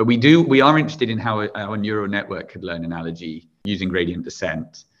 But we are interested in how a neural network could learn analogy using gradient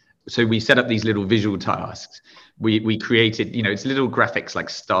descent. So we set up these little visual tasks. We created, it's little graphics like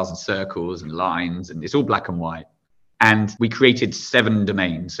stars and circles and lines, and it's all black and white. And we created 7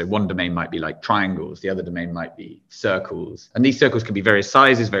 domains. So one domain might be like triangles. The other domain might be circles. And these circles can be various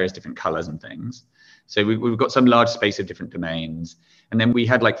sizes, various different colors and things. So we've got some large space of different domains. And then we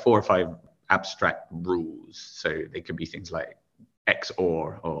had like 4 or 5 abstract rules. So they could be things like X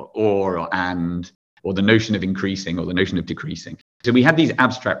or and, or the notion of increasing or the notion of decreasing. So we had these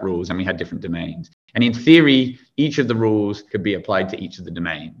abstract rules and we had different domains. And in theory, each of the rules could be applied to each of the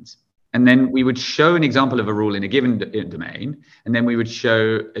domains. And then we would show an example of a rule in a given domain, and then we would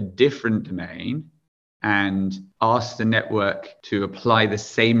show a different domain and ask the network to apply the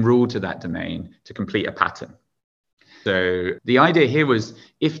same rule to that domain to complete a pattern. So the idea here was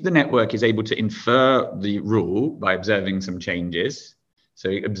if the network is able to infer the rule by observing some changes, so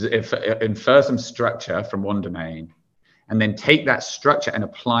infer some structure from one domain, and then take that structure and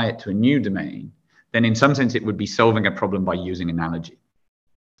apply it to a new domain, then in some sense it would be solving a problem by using analogy.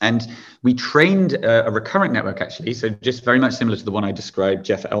 And we trained a recurrent network, actually, so just very much similar to the one I described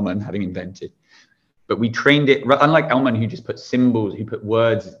Jeff Ellman having invented. But we trained it, unlike Ellman, who just put symbols, who put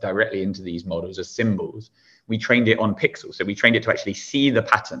words directly into these models as symbols, we trained it on pixels. So we trained it to actually see the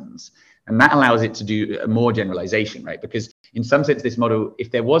patterns. And that allows it to do more generalization, right? Because in some sense, this model, if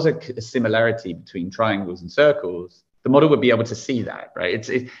there was a similarity between triangles and circles, the model would be able to see that, right?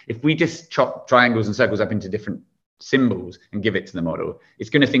 If we just chop triangles and circles up into different symbols and give it to the model,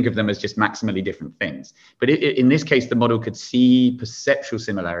 it's going to think of them as just maximally different things. But in this case, the model could see perceptual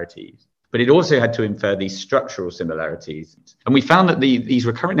similarities, but it also had to infer these structural similarities. And we found that these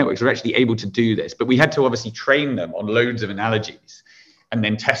recurrent networks were actually able to do this, but we had to obviously train them on loads of analogies and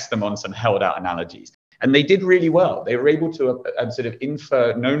then test them on some held out analogies. And they did really well. They were able to sort of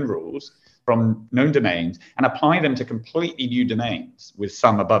infer known rules from known domains and apply them to completely new domains with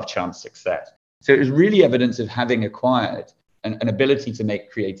some above chance success. So it was really evidence of having acquired an ability to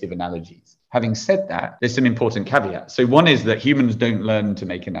make creative analogies. Having said that, there's some important caveats. So one is that humans don't learn to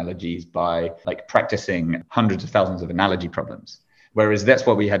make analogies by like practicing hundreds of thousands of analogy problems, whereas that's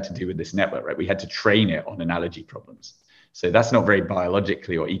what we had to do with this network, right? We had to train it on analogy problems. So that's not very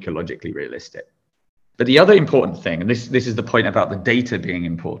biologically or ecologically realistic. But the other important thing, and this is the point about the data being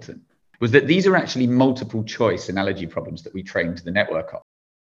important, was that these are actually multiple choice analogy problems that we trained the network on.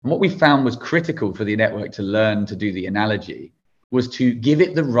 And what we found was critical for the network to learn to do the analogy was to give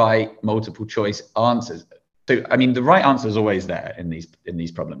it the right multiple choice answers. So, I mean, the right answer is always there in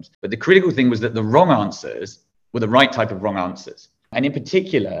these problems. But the critical thing was that the wrong answers were the right type of wrong answers. And in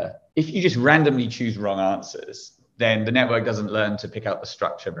particular, if you just randomly choose wrong answers, then the network doesn't learn to pick out the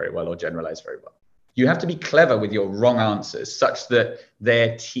structure very well or generalize very well. You have to be clever with your wrong answers such that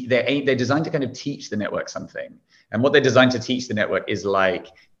they're designed to kind of teach the network something. And what they're designed to teach the network is like,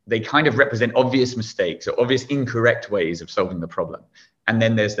 they kind of represent obvious mistakes or obvious incorrect ways of solving the problem. And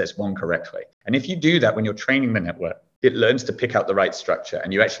then there's this one correct way. And if you do that when you're training the network, it learns to pick out the right structure.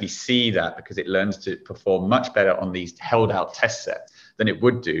 And you actually see that because it learns to perform much better on these held out test sets than it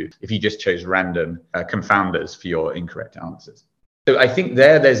would do if you just chose random confounders for your incorrect answers. So I think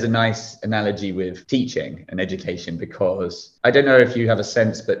there's a nice analogy with teaching and education, because I don't know if you have a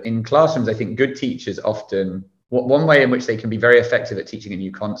sense, but in classrooms, I think good teachers often, one way in which they can be very effective at teaching a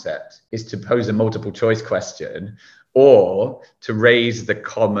new concept is to pose a multiple choice question or to raise the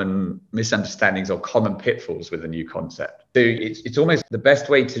common misunderstandings or common pitfalls with a new concept. So it's almost the best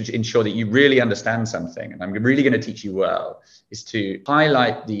way to ensure that you really understand something, and I'm really going to teach you well, is to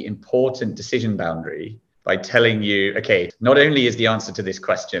highlight the important decision boundary by telling you, okay, not only is the answer to this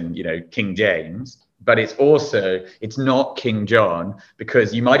question, King James, but it's not King John,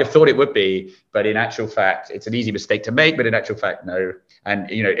 because you might have thought it would be, but in actual fact, it's an easy mistake to make, but in actual fact, no. And,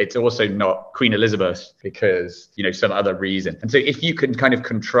 it's also not Queen Elizabeth because, some other reason. And so if you can kind of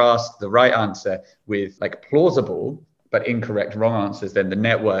contrast the right answer with like plausible, but incorrect wrong answers, then the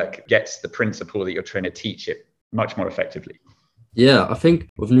network gets the principle that you're trying to teach it much more effectively. Yeah, I think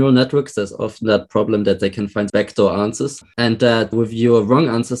with neural networks, there's often that problem that they can find backdoor answers, and that with your wrong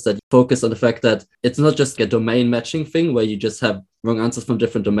answers, that you focus on the fact that it's not just a domain matching thing where you just have wrong answers from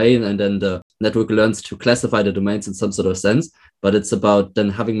different domains and then the network learns to classify the domains in some sort of sense, but it's about then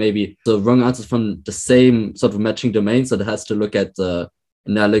having maybe the wrong answers from the same sort of matching domain, so it has to look at the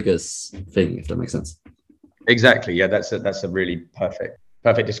analogous thing, if that makes sense. Exactly. Yeah, that's a really perfect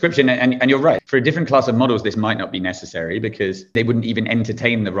description. And you're right. For a different class of models, this might not be necessary because they wouldn't even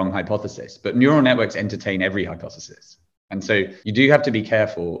entertain the wrong hypothesis. But neural networks entertain every hypothesis. And so you do have to be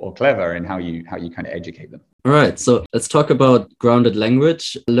careful or clever in how you kind of educate them. All right. So let's talk about grounded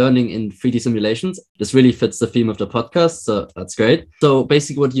language learning in 3D simulations. This really fits the theme of the podcast. So that's great. So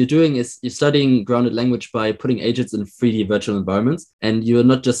basically what you're doing is you're studying grounded language by putting agents in 3D virtual environments. And you're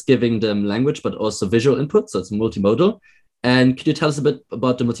not just giving them language, but also visual input. So it's multimodal. And could you tell us a bit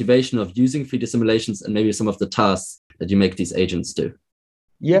about the motivation of using 3D simulations and maybe some of the tasks that you make these agents do?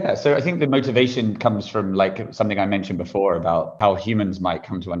 Yeah, so I think the motivation comes from like something I mentioned before about how humans might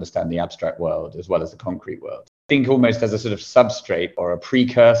come to understand the abstract world as well as the concrete world. I think almost as a sort of substrate or a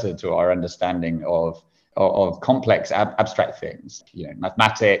precursor to our understanding of complex abstract things,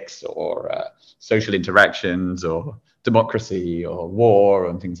 mathematics or social interactions or democracy or war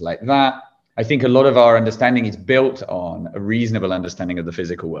and things like that. I think a lot of our understanding is built on a reasonable understanding of the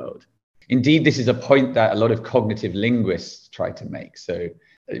physical world. Indeed, this is a point that a lot of cognitive linguists try to make. So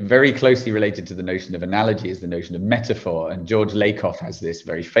very closely related to the notion of analogy is the notion of metaphor. And George Lakoff has this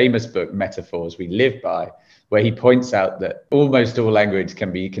very famous book, Metaphors We Live By, where he points out that almost all language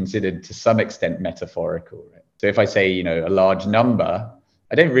can be considered to some extent metaphorical. Right? So if I say, a large number,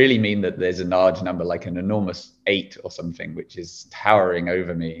 I don't really mean that there's a large number like an enormous 8 or something, which is towering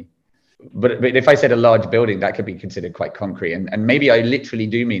over me. But if I said a large building, that could be considered quite concrete. And maybe I literally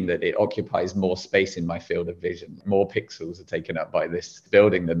do mean that it occupies more space in my field of vision. More pixels are taken up by this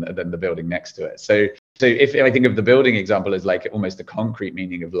building than the building next to it. So if I think of the building example as like almost the concrete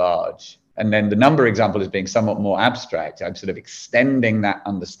meaning of large, and then the number example as being somewhat more abstract, I'm sort of extending that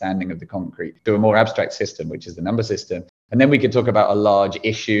understanding of the concrete to a more abstract system, which is the number system. And then we could talk about a large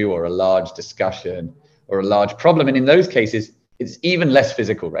issue or a large discussion or a large problem. And in those cases, it's even less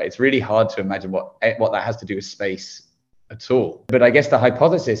physical, right? It's really hard to imagine what that has to do with space at all. But I guess the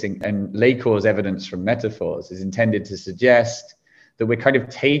hypothesis and Lakoff's evidence from metaphors is intended to suggest that we're kind of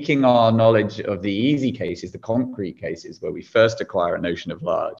taking our knowledge of the easy cases, the concrete cases, where we first acquire a notion of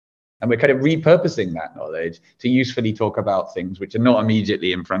large, and we're kind of repurposing that knowledge to usefully talk about things which are not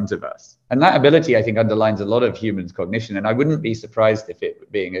immediately in front of us. And that ability, I think, underlines a lot of humans' cognition. And I wouldn't be surprised if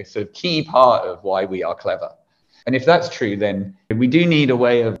it being a sort of key part of why we are clever. And if that's true, then we do need a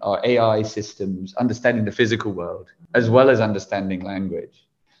way of our AI systems understanding the physical world as well as understanding language.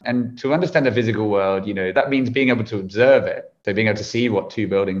 And to understand the physical world, that means being able to observe it. So being able to see what two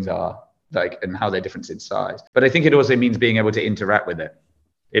buildings are like and how they're different in size. But I think it also means being able to interact with it.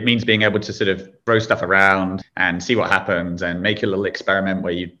 It means being able to sort of throw stuff around and see what happens and make a little experiment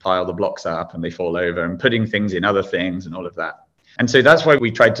where you pile the blocks up and they fall over and putting things in other things and all of that. And so that's why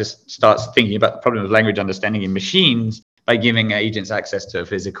we tried to start thinking about the problem of language understanding in machines by giving agents access to a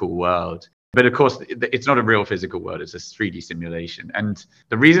physical world. But of course, it's not a real physical world. It's a 3D simulation. And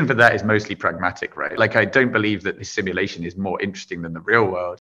the reason for that is mostly pragmatic, right? Like, I don't believe that this simulation is more interesting than the real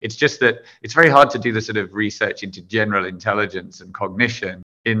world. It's just that it's very hard to do the sort of research into general intelligence and cognition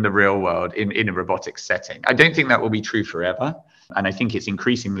in the real world, in a robotics setting. I don't think that will be true forever. And I think it's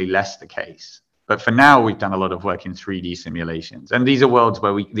increasingly less the case. But for now, we've done a lot of work in 3D simulations. And these are worlds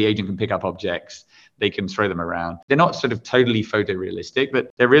where the agent can pick up objects, they can throw them around. They're not sort of totally photorealistic,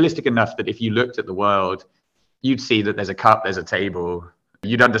 but they're realistic enough that if you looked at the world, you'd see that there's a cup, there's a table.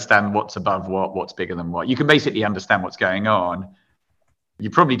 You'd understand what's above what's bigger than what. You can basically understand what's going on. You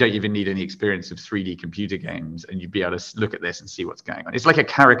probably don't even need any experience of 3D computer games, and you'd be able to look at this and see what's going on. It's like a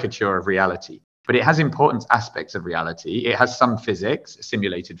caricature of reality, but it has important aspects of reality. It has some physics,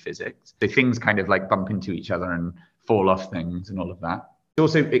 simulated physics. So things kind of like bump into each other and fall off things and all of that. It's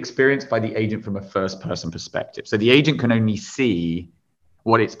also experienced by the agent from a first-person perspective. So the agent can only see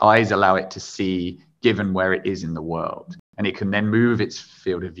what its eyes allow it to see given where it is in the world. And it can then move its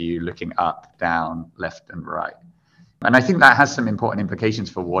field of view looking up, down, left, and right. And I think that has some important implications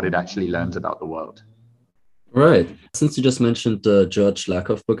for what it actually learns about the world. Right. Since you just mentioned the George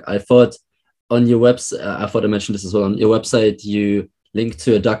Lakoff book, I thought on your website, I thought I mentioned this as well. On your website, you link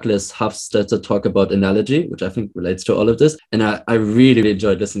to a Douglas Hofstadter talk about analogy, which I think relates to all of this. And I really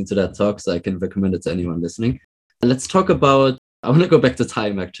enjoyed listening to that talk, so I can recommend it to anyone listening. Let's talk about, I want to go back to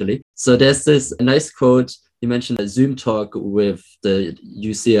time, actually. So there's this nice quote. You mentioned a Zoom talk with the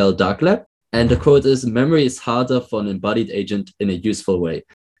UCL Dark Lab. And the quote is, memory is harder for an embodied agent in a useful way.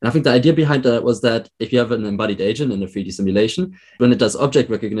 And I think the idea behind that was that if you have an embodied agent in a 3D simulation, when it does object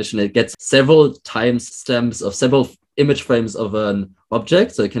recognition, it gets several timestamps of several image frames of an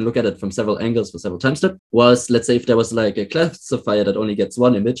object. So it can look at it from several angles for several timestamps. Whereas, let's say if there was like a classifier that only gets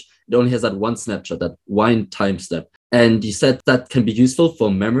one image, it only has that one snapshot, that one timestamp. And you said that can be useful for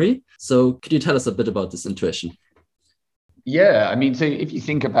memory. So could you tell us a bit about this intuition? Yeah, I mean, so if you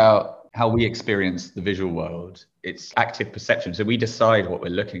think about how we experience the visual world, it's active perception. So we decide what we're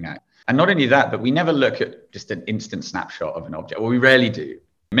looking at. And not only that, but we never look at just an instant snapshot of an object. Well, we rarely do.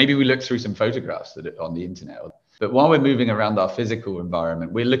 Maybe we look through some photographs that are on the internet. But while we're moving around our physical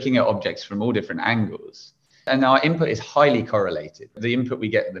environment, we're looking at objects from all different angles. And our input is highly correlated. The input we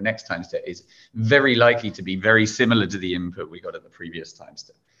get at the next time step is very likely to be very similar to the input we got at the previous time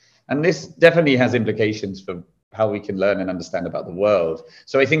step. And this definitely has implications for how we can learn and understand about the world.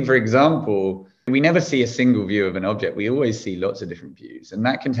 So I think, for example, we never see a single view of an object. We always see lots of different views. And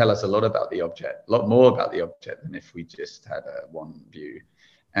that can tell us a lot about the object, a lot more about the object than if we just had one view.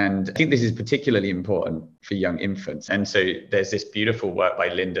 And I think this is particularly important for young infants. And so there's this beautiful work by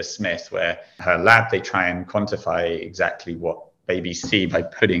Linda Smith where her lab, they try and quantify exactly what babies see by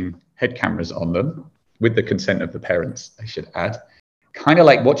putting head cameras on them with the consent of the parents, I should add. Kind of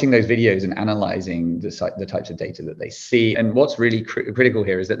like watching those videos and analyzing the types of data that they see. And what's really critical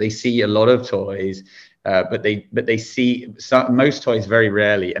here is that they see a lot of toys, but they see most toys very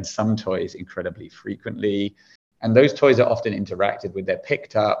rarely and some toys incredibly frequently. And those toys are often interacted with. They're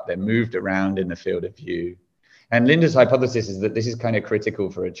picked up, they're moved around in the field of view. And Linda's hypothesis is that this is kind of critical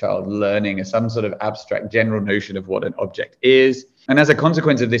for a child learning some sort of abstract general notion of what an object is. And as a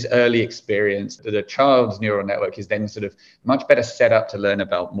consequence of this early experience, the child's neural network is then sort of much better set up to learn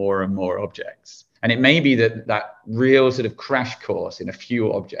about more and more objects. And it may be that real sort of crash course in a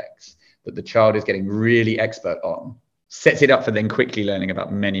few objects that the child is getting really expert on sets it up for then quickly learning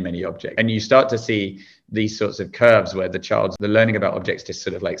about many, many objects. And you start to see these sorts of curves where the learning about objects just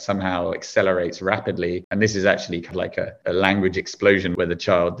sort of like somehow accelerates rapidly. And this is actually kind of like a language explosion where the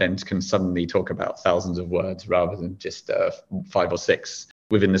child then can suddenly talk about thousands of words rather than just 5 or 6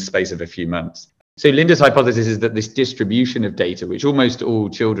 within the space of a few months. So Linda's hypothesis is that this distribution of data, which almost all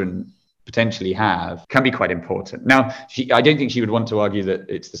children potentially have, can be quite important. Now, I don't think she would want to argue that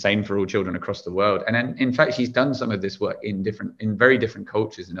it's the same for all children across the world. And in fact, she's done some of this work in very different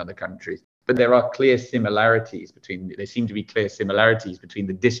cultures in other countries. But there seem to be clear similarities between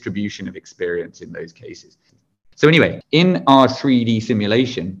the distribution of experience in those cases. So anyway, in our 3D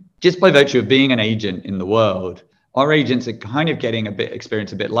simulation, just by virtue of being an agent in the world, our agents are kind of getting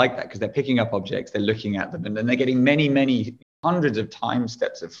experience a bit like that, because they're picking up objects, they're looking at them, and then they're getting many, many hundreds of time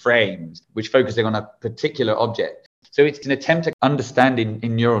steps of frames, which focusing on a particular object. So it's an attempt to understand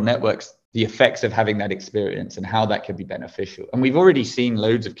in neural networks the effects of having that experience and how that could be beneficial. And we've already seen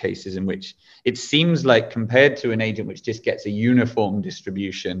loads of cases in which it seems like, compared to an agent which just gets a uniform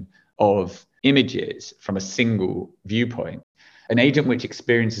distribution of images from a single viewpoint, an agent which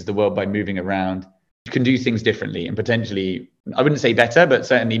experiences the world by moving around can do things differently and potentially, I wouldn't say better, but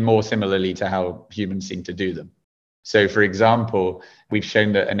certainly more similarly to how humans seem to do them. So, for example, we've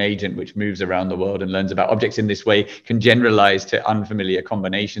shown that an agent which moves around the world and learns about objects in this way can generalize to unfamiliar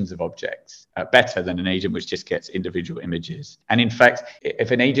combinations of objects better than an agent which just gets individual images. And in fact,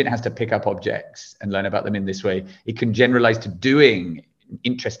 if an agent has to pick up objects and learn about them in this way, it can generalize to doing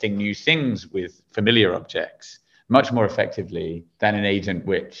interesting new things with familiar objects much more effectively than an agent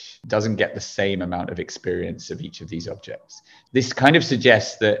which doesn't get the same amount of experience of each of these objects. This kind of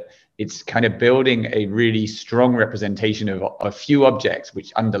suggests that it's kind of building a really strong representation of a few objects,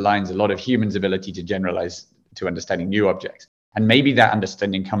 which underlines a lot of humans' ability to generalize to understanding new objects. And maybe that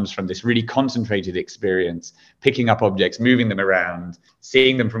understanding comes from this really concentrated experience, picking up objects, moving them around,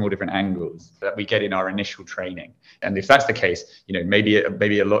 seeing them from all different angles that we get in our initial training. And if that's the case,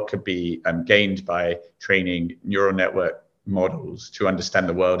 maybe a lot could be gained by training neural network models to understand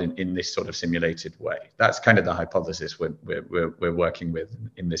the world in this sort of simulated way. That's kind of the hypothesis we're working with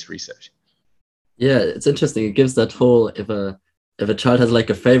in this research. Yeah, it's interesting. It gives that whole, if a child has like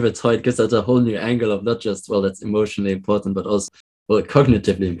a favorite toy, it gives that a whole new angle of not just, well, that's emotionally important, but also, well,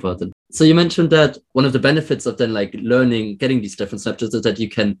 cognitively important. So you mentioned that one of the benefits of then like learning, getting these different snapshots is that you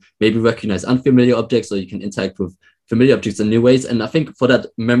can maybe recognize unfamiliar objects, or you can interact with familiar objects in new ways. And I think for that,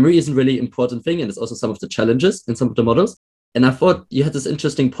 memory is a really important thing. And it's also some of the challenges in some of the models. And I thought you had this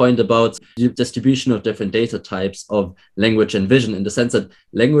interesting point about the distribution of different data types of language and vision, in the sense that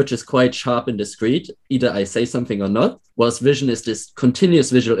language is quite sharp and discrete. Either I say something or not, whilst vision is this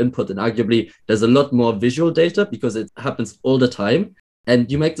continuous visual input. And arguably, there's a lot more visual data because it happens all the time. And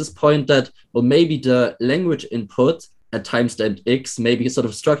you make this point that, well, maybe the language input at timestamp X maybe sort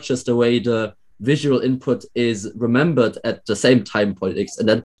of structures the way the visual input is remembered at the same time point X, and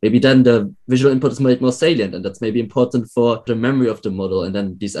then maybe then the visual input is made more salient, and that's maybe important for the memory of the model, and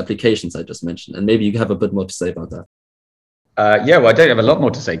then these applications I just mentioned. And maybe you have a bit more to say about that. Yeah, well, I don't have a lot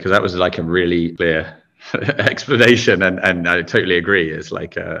more to say because that was like a really clear explanation, and I totally agree. It's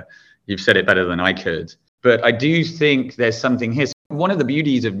like you've said it better than I could. But I do think there's something here. One of the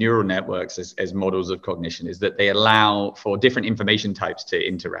beauties of neural networks as models of cognition is that they allow for different information types to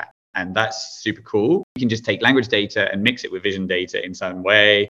interact. And that's super cool. We can just take language data and mix it with vision data in some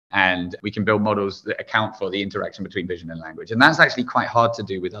way. And we can build models that account for the interaction between vision and language. And that's actually quite hard to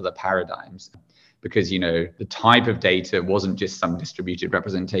do with other paradigms because, the type of data wasn't just some distributed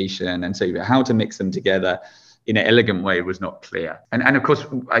representation. And so how to mix them together in an elegant way was not clear. And of course,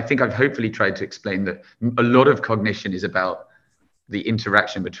 I think I've hopefully tried to explain that a lot of cognition is about the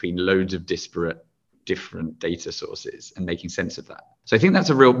interaction between loads of disparate different data sources and making sense of that. So I think that's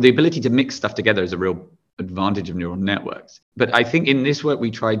the ability to mix stuff together is a real advantage of neural networks. But I think in this work, we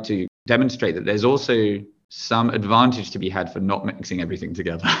tried to demonstrate that there's also some advantage to be had for not mixing everything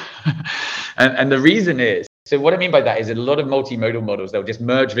together. and the reason is, so what I mean by that is that a lot of multimodal models, they'll just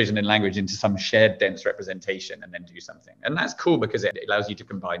merge vision and language into some shared dense representation and then do something. And that's cool because it allows you to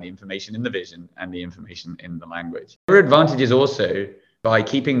combine the information in the vision and the information in the language. There are advantages also by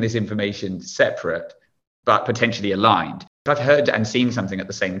keeping this information separate, but potentially aligned. If I've heard and seen something at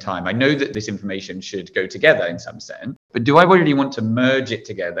the same time, I know that this information should go together in some sense, but do I really want to merge it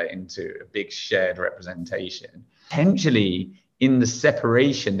together into a big shared representation? Potentially in the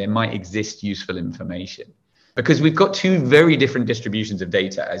separation, there might exist useful information because we've got two very different distributions of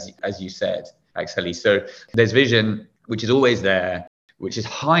data, as you said, actually. So there's vision, which is always there, which is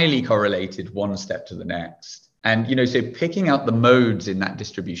highly correlated one step to the next. And, so picking out the modes in that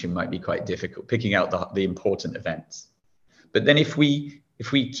distribution might be quite difficult, picking out the important events. But then if we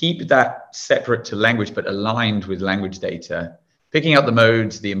keep that separate to language, but aligned with language data, picking out the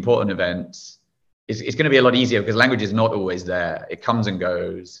modes, the important events, is going to be a lot easier because language is not always there. It comes and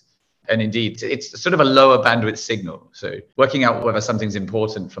goes. And indeed, it's sort of a lower bandwidth signal. So working out whether something's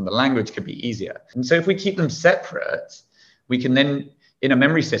important from the language could be easier. And so if we keep them separate, we can then, in a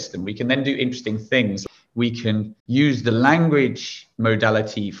memory system, we can then do interesting things. We can use the language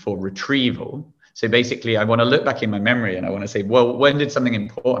modality for retrieval. So basically, I want to look back in my memory and I want to say, well, when did something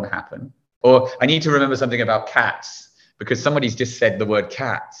important happen? Or I need to remember something about cats because somebody's just said the word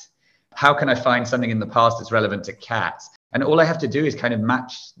cat. How can I find something in the past that's relevant to cats? And all I have to do is kind of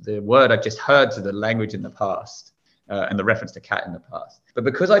match the word I've just heard to the language in the past and the reference to cat in the past. But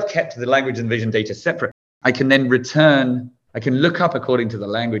because I've kept the language and vision data separate, I can then I can look up according to the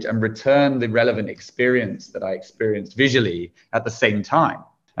language and return the relevant experience that I experienced visually at the same time.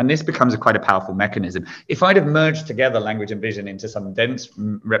 And this becomes quite a powerful mechanism. If I'd have merged together language and vision into some dense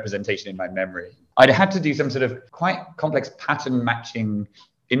representation in my memory, I'd had to do some sort of quite complex pattern matching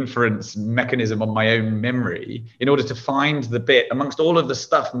inference mechanism on my own memory in order to find the bit amongst all of the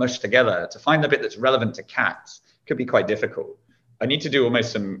stuff mushed together, to find the bit that's relevant to cats. It could be quite difficult. I need to do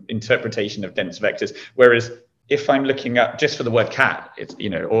almost some interpretation of dense vectors, whereas if I'm looking up just for the word cat, it's,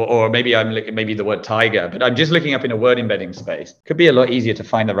 or maybe I'm looking, maybe the word tiger, but I'm just looking up in a word embedding space, it could be a lot easier to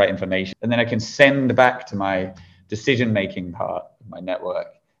find the right information. And then I can send back to my decision-making part of my network.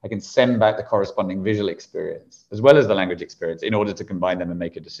 I can send back the corresponding visual experience as well as the language experience in order to combine them and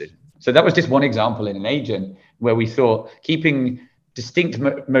make a decision. So that was just one example in an agent where we thought keeping distinct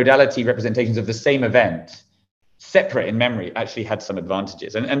modality representations of the same event separate in memory actually had some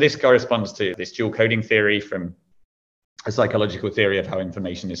advantages. And this corresponds to this dual coding theory from a psychological theory of how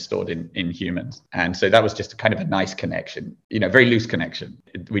information is stored in humans. And so that was just a kind of a nice connection, very loose connection.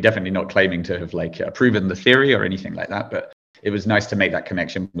 We're definitely not claiming to have proven the theory or anything like that, but it was nice to make that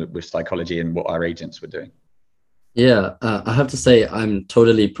connection with psychology and what our agents were doing. Yeah, I have to say I'm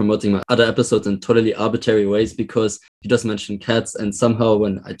totally promoting my other episodes in totally arbitrary ways, because you just mentioned cats, and somehow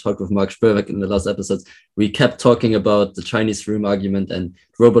when I talked with Mark Spurbeck in the last episodes, we kept talking about the Chinese room argument and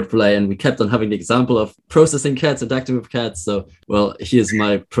robot play, and we kept on having the example of processing cats, interacting with cats. So, well, here's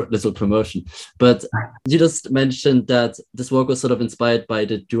my little promotion. But you just mentioned that this work was sort of inspired by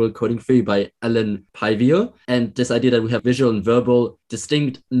the dual coding theory by Alan Pivio, and this idea that we have visual and verbal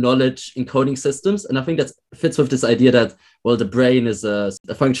distinct knowledge encoding systems. And I think that fits with this idea that, well, the brain is has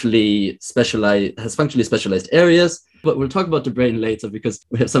functionally specialized areas, but we'll talk about the brain later because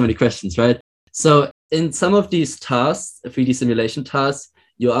we have so many questions, right? So in some of these tasks, 3D simulation tasks,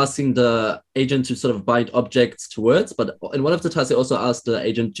 you're asking the agent to sort of bind objects to words, but in one of the tasks, you also ask the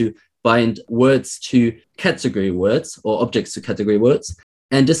agent to bind words to category words or objects to category words.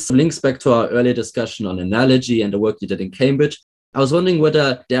 And this links back to our earlier discussion on analogy and the work you did in Cambridge. I was wondering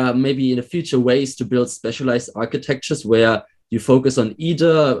whether there are maybe in the future ways to build specialized architectures where you focus on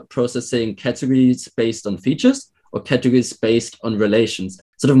either processing categories based on features or categories based on relations.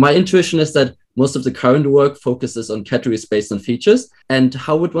 Sort of my intuition is that most of the current work focuses on categories based on features. And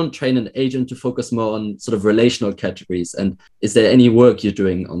how would one train an agent to focus more on sort of relational categories? And is there any work you're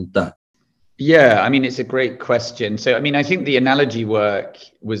doing on that? Yeah, it's a great question. So, I think the analogy work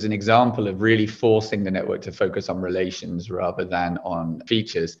was an example of really forcing the network to focus on relations rather than on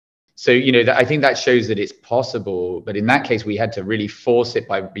features. So, I think that shows that it's possible. But in that case, we had to really force it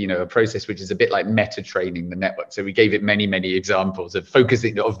by, a process which is a bit like meta training the network. So we gave it many, many examples of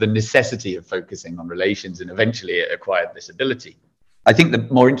the necessity of focusing on relations. And eventually it acquired this ability. I think the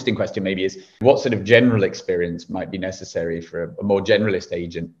more interesting question maybe is what sort of general experience might be necessary for a more generalist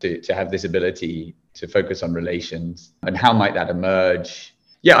agent to have this ability to focus on relations, and how might that emerge?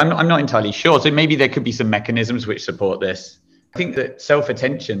 Yeah, I'm not entirely sure. So maybe there could be some mechanisms which support this. I think that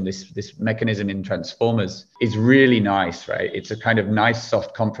self-attention, this mechanism in transformers, is really nice, right? It's a kind of nice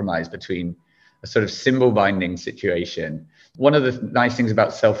soft compromise between a sort of symbol binding situation. One of the nice things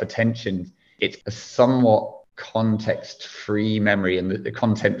about self-attention, it's a somewhat context-free memory and the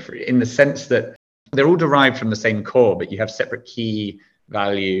content-free, in the sense that they're all derived from the same core, but you have separate key,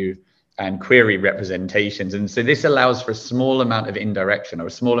 value, and query representations. And so this allows for a small amount of indirection or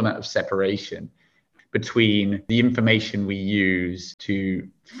a small amount of separation between the information we use to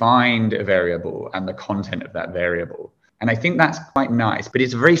find a variable and the content of that variable. And I think that's quite nice, but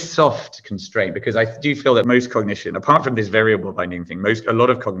it's a very soft constraint, because I do feel that most cognition, apart from this variable binding thing, a lot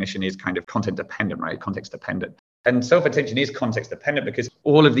of cognition is kind of content dependent, right? Context dependent. And self-attention is context dependent because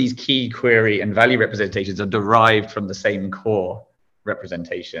all of these key, query, and value representations are derived from the same core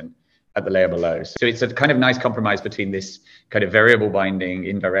representation at the layer below. So it's a kind of nice compromise between this kind of variable binding,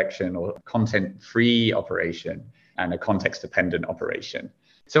 indirection, or content-free operation and a context-dependent operation.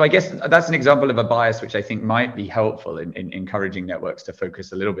 So I guess that's an example of a bias which I think might be helpful in encouraging networks to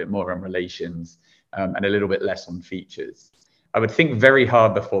focus a little bit more on relations and a little bit less on features. I would think very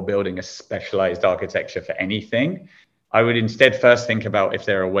hard before building a specialized architecture for anything. I would instead first think about if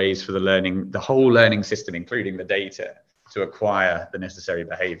there are ways for the whole learning system, including the data, to acquire the necessary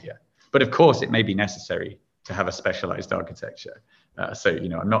behavior. But of course, it may be necessary to have a specialized architecture. So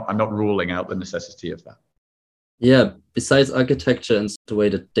I'm not ruling out the necessity of that. Yeah, besides architecture and the way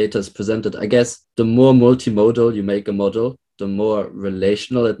that data is presented, I guess the more multimodal you make a model, the more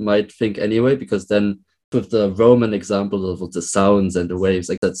relational it might think anyway, because then with the Roman example of the sounds and the waves,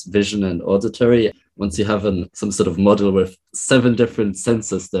 like that's vision and auditory. Once you have some sort of model with 7 different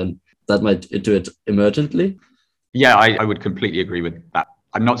senses, then that might do it emergently. Yeah, I would completely agree with that.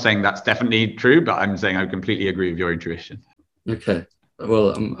 I'm not saying that's definitely true, but I'm saying I completely agree with your intuition. Okay.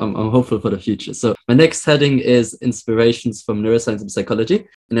 Well, I'm hopeful for the future. So my next heading is inspirations from neuroscience and psychology.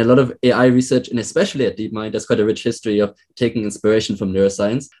 And a lot of AI research, and especially at DeepMind, there's quite a rich history of taking inspiration from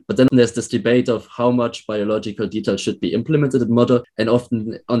neuroscience. But then there's this debate of how much biological detail should be implemented in the model. And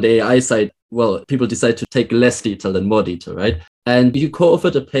often on the AI side, well, people decide to take less detail than more detail, right? And you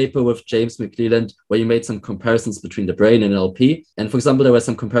co-authored a paper with James McClelland where you made some comparisons between the brain and NLP. And for example, there were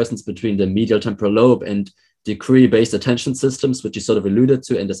some comparisons between the medial temporal lobe and decree-based attention systems, which you sort of alluded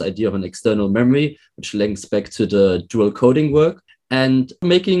to, and this idea of an external memory, which links back to the dual coding work. And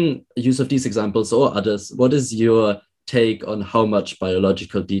making use of these examples or others, what is your take on how much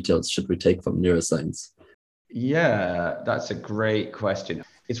biological details should we take from neuroscience? Yeah, that's a great question.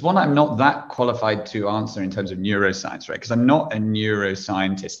 It's one I'm not that qualified to answer in terms of neuroscience, right? Because I'm not a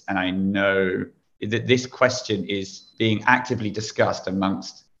neuroscientist, and I know that this question is being actively discussed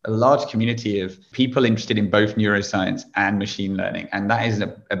amongst a large community of people interested in both neuroscience and machine learning. And that is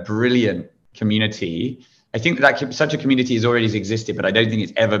a brilliant community. I think that such a community has already existed, but I don't think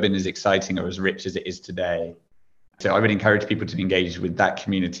it's ever been as exciting or as rich as it is today. So I would encourage people to engage with that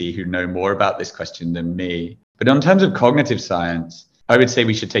community who know more about this question than me. But in terms of cognitive science, I would say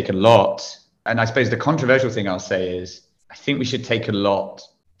we should take a lot. And I suppose the controversial thing I'll say is, I think we should take a lot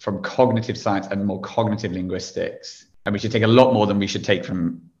from cognitive science and more cognitive linguistics. And we should take a lot more than we should take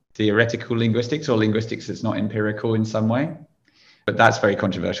from theoretical linguistics or linguistics that's not empirical in some way. But that's very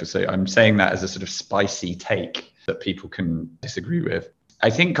controversial. So I'm saying that as a sort of spicy take that people can disagree with. I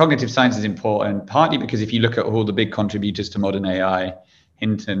think cognitive science is important, partly because if you look at all the big contributors to modern AI,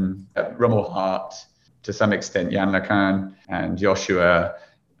 Hinton, Rummel Hart, to some extent, Jan LeCun and Joshua,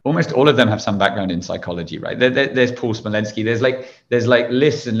 almost all of them have some background in psychology, right? There's Paul Smolensky. There's like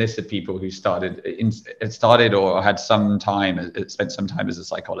lists and lists of people who started or had some time, spent some time as a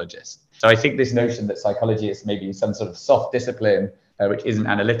psychologist. So I think this notion that psychology is maybe some sort of soft discipline, which isn't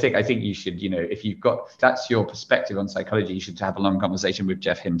analytic, I think you should, if that's your perspective on psychology, you should have a long conversation with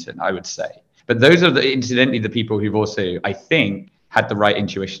Jeff Hinton, I would say. But those are incidentally the people who've also, I think, had the right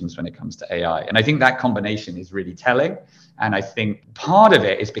intuitions when it comes to AI. And I think that combination is really telling. And I think part of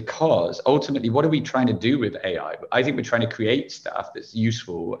it is because ultimately, what are we trying to do with AI? I think we're trying to create stuff that's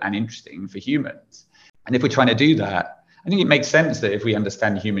useful and interesting for humans. And if we're trying to do that, I think it makes sense that if we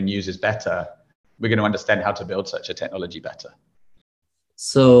understand human users better, we're going to understand how to build such a technology better.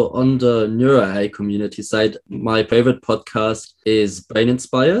 So on the Neuro AI community side, my favorite podcast is Brain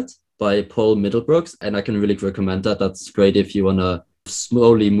Inspired by Paul Middlebrooks, and I can really recommend that. That's great if you want to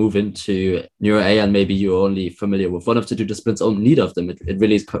slowly move into Neuro AI and maybe you're only familiar with one of the two disciplines, or neither of them. It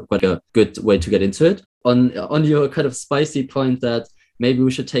really is quite a good way to get into it. On your kind of spicy point that maybe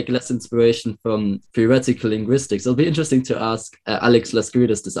we should take less inspiration from theoretical linguistics, it'll be interesting to ask Alex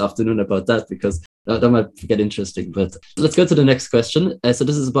Laskridis this afternoon about that, because that might get interesting. But let's go to the next question. So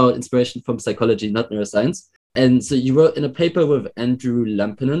this is about inspiration from psychology, not neuroscience. And so you wrote in a paper with Andrew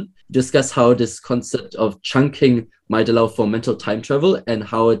Lampinen, discuss how this concept of chunking might allow for mental time travel and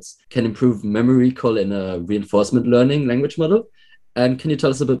how it can improve memory recall in a reinforcement learning language model. And can you tell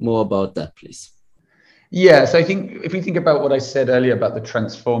us a bit more about that, please? Yeah, so I think if we think about what I said earlier about the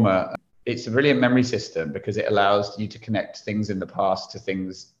transformer, it's a brilliant memory system because it allows you to connect things in the past to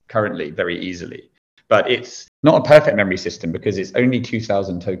things currently very easily. But it's not a perfect memory system because it's only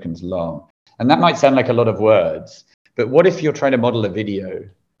 2,000 tokens long. And that might sound like a lot of words, but what if you're trying to model a video?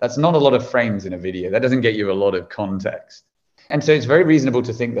 That's not a lot of frames in a video. That doesn't get you a lot of context. And so it's very reasonable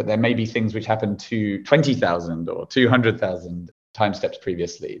to think that there may be things which happened to 20,000 or 200,000 time steps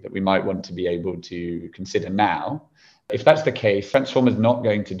previously that we might want to be able to consider now. If that's the case, transformer's not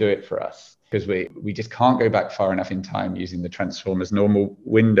going to do it for us because we just can't go back far enough in time using the transformer's normal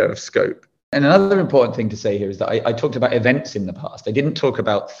window of scope. And another important thing to say here is that I talked about events in the past. I didn't talk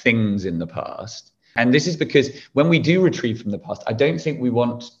about things in the past. And this is because when we do retrieve from the past, I don't think we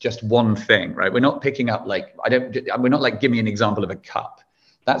want just one thing, right? We're not picking up we're not like, give me an example of a cup.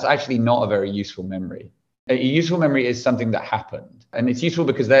 That's actually not a very useful memory. A useful memory is something that happened. And it's useful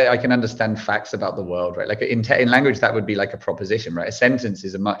because there I can understand facts about the world, right? Like in language, that would be like a proposition, right? A sentence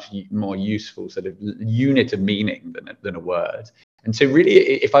is a much more useful sort of unit of meaning than a word. And so really,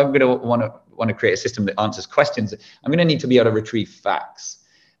 if I'm going to want to create a system that answers questions, I'm going to need to be able to retrieve facts.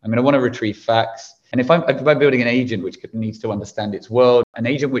 I'm going to want to retrieve facts. And if I'm building an agent which needs to understand its world, an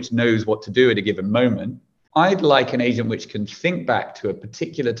agent which knows what to do at a given moment, I'd like an agent which can think back to a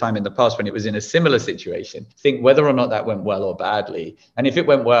particular time in the past when it was in a similar situation, think whether or not that went well or badly. And if it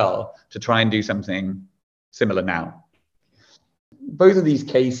went well, to try and do something similar now. Both of these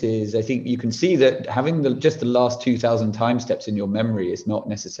cases, I think you can see that having just the last 2,000 time steps in your memory is not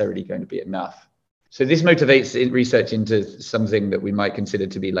necessarily going to be enough. So this motivates research into something that we might consider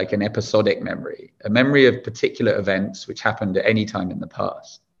to be like an episodic memory, a memory of particular events which happened at any time in the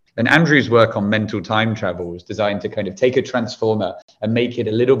past. And Andrew's work on mental time travel was designed to kind of take a transformer and make it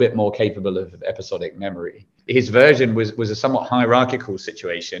a little bit more capable of episodic memory. His version was a somewhat hierarchical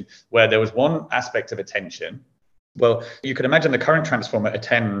situation where there was one aspect of attention, Well, you can imagine the current transformer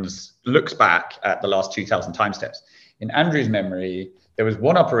looks back at the last 2000 time steps. In Andrew's memory, there was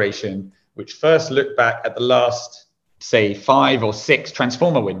one operation which first looked back at the last, say, 5 or 6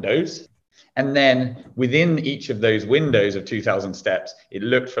 transformer windows. And then within each of those windows of 2000 steps, it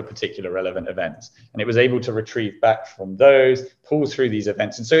looked for particular relevant events. And it was able to retrieve back from those, pull through these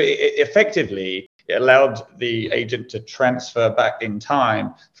events. And so effectively, it allowed the agent to transfer back in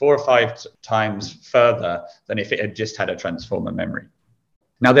time 4 or 5 times further than if it had just had a transformer memory.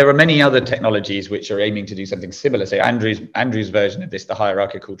 Now, there are many other technologies which are aiming to do something similar. So Andrew's version of this, the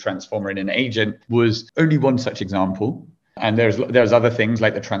hierarchical transformer in an agent, was only one such example. And there's other things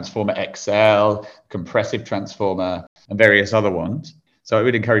like the transformer XL, compressive transformer, and various other ones. So I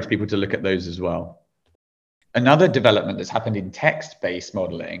would encourage people to look at those as well. Another development that's happened in text-based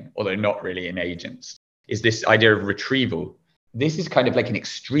modeling, although not really in agents, is this idea of retrieval. This is kind of like an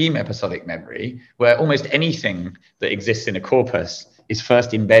extreme episodic memory where almost anything that exists in a corpus is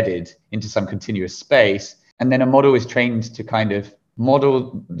first embedded into some continuous space. And then a model is trained to kind of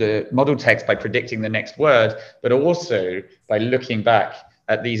model text by predicting the next word, but also by looking back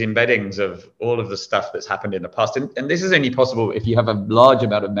at these embeddings of all of the stuff that's happened in the past. And this is only possible if you have a large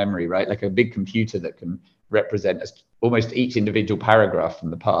amount of memory, right? Like a big computer that can represent almost each individual paragraph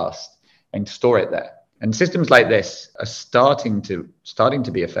from the past and store it there. And systems like this are starting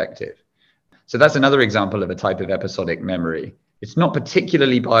to be effective. So that's another example of a type of episodic memory. It's not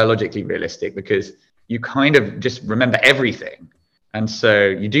particularly biologically realistic because you kind of just remember everything. And so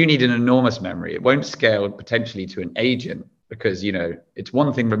you do need an enormous memory. It won't scale potentially to an agent because, it's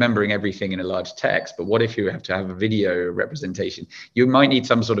one thing remembering everything in a large text, but what if you have to have a video representation? You might need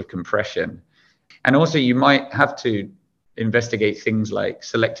some sort of compression. And also you might have to investigate things like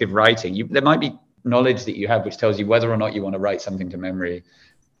selective writing. There might be knowledge that you have which tells you whether or not you want to write something to memory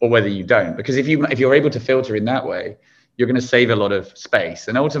or whether you don't. Because if you're able to filter in that way, you're going to save a lot of space.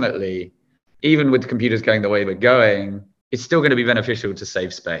 And ultimately, even with computers going the way we're going, it's still going to be beneficial to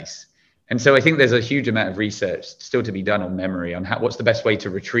save space. And so I think there's a huge amount of research still to be done on memory, on what's the best way to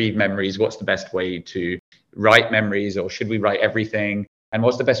retrieve memories, what's the best way to write memories, or should we write everything? And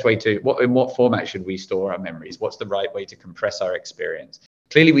what's the best way in what format should we store our memories? What's the right way to compress our experience?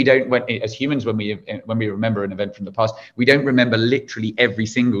 Clearly, we don't, as humans, when we remember an event from the past, we don't remember literally every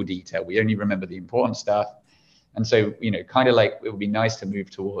single detail. We only remember the important stuff. And so, kind of like it would be nice to move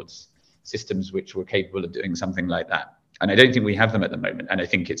towards systems which were capable of doing something like that. And I don't think we have them at the moment. And I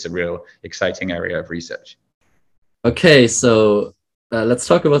think it's a real exciting area of research. Okay, so let's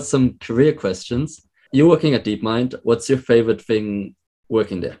talk about some career questions. You're working at DeepMind. What's your favorite thing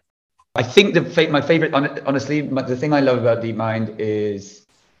working there? I think my favorite, honestly, the thing I love about DeepMind is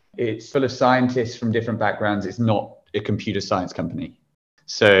it's full of scientists from different backgrounds. It's not a computer science company.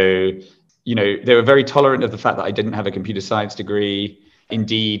 So, they were very tolerant of the fact that I didn't have a computer science degree.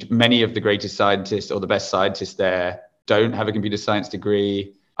 Indeed, many of the greatest scientists or the best scientists there don't have a computer science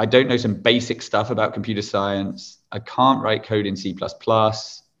degree. I don't know some basic stuff about computer science. I can't write code in C++.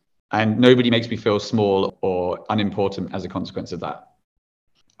 And nobody makes me feel small or unimportant as a consequence of that.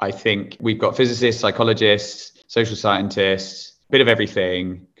 I think we've got physicists, psychologists, social scientists, a bit of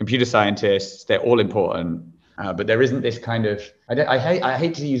everything, computer scientists, they're all important. But there isn't this kind of, I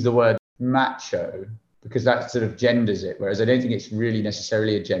hate to use the word macho because that sort of genders it, whereas I don't think it's really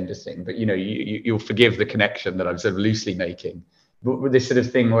necessarily a gender thing. But, you'll forgive the connection that I'm sort of loosely making. But with this sort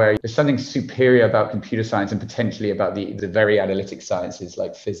of thing where there's something superior about computer science and potentially about the very analytic sciences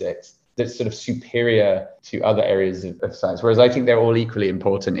like physics that's sort of superior to other areas of science. Whereas I think they're all equally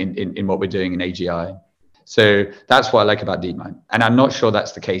important in what we're doing in AGI. So that's what I like about DeepMind. And I'm not sure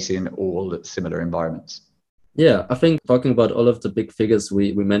that's the case in all similar environments. Yeah, I think talking about all of the big figures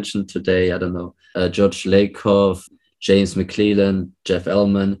we mentioned today, I don't know, George Lakoff, James McClellan, Jeff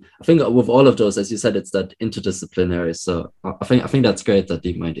Ellman. I think with all of those, as you said, it's that interdisciplinary. So I think that's great that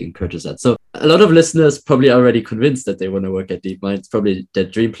DeepMind encourages that. So a lot of listeners probably already convinced that they want to work at DeepMind. It's probably their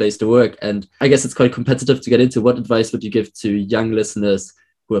dream place to work. And I guess it's quite competitive to get into. What advice would you give to young listeners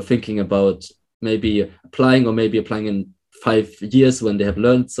who are thinking about maybe applying in 5 years when they have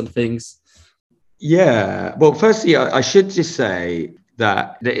learned some things? Yeah, well, firstly, I should just say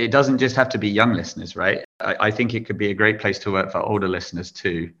that it doesn't just have to be young listeners, right? I think it could be a great place to work for older listeners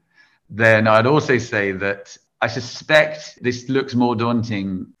too. Then I'd also say that I suspect this looks more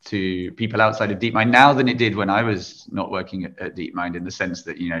daunting to people outside of DeepMind now than it did when I was not working at DeepMind, in the sense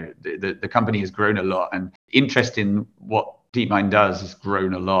that, the company has grown a lot and interest in what DeepMind does has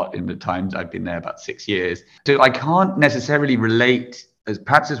grown a lot in the time I've been there, about 6 years. So I can't necessarily relate as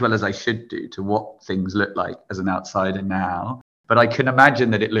well as I should do to what things look like as an outsider now. But I can imagine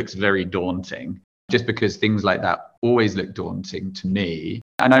that it looks very daunting. just because things like that always look daunting to me.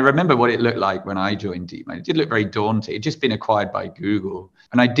 And I remember what it looked like when I joined DeepMind. It did look very daunting. It'd just been acquired by Google.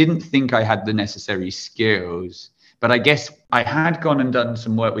 And I didn't think I had the necessary skills. But I guess I had gone and done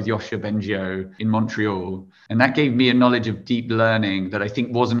some work with Yoshua Bengio in Montreal. And that gave me a knowledge of deep learning that I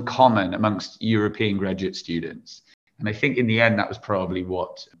think wasn't common amongst European graduate students. And I think in the end, that was probably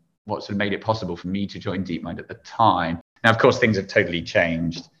what sort of made it possible for me to join DeepMind at the time. Now, of course, things have totally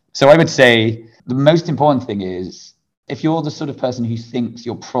changed. So I would say the most important thing is, if you're the sort of person who thinks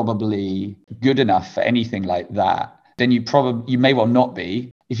you're probably good enough for anything like that, then you may well not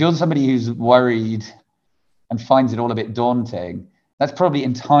be. If you're somebody who's worried and finds it all a bit daunting, that's probably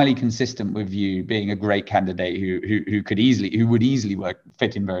entirely consistent with you being a great candidate who would easily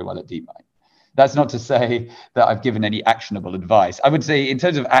fit in very well at DeepMind. That's not to say that I've given any actionable advice. I would say in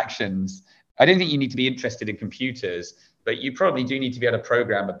terms of actions, I don't think you need to be interested in computers, but you probably do need to be able to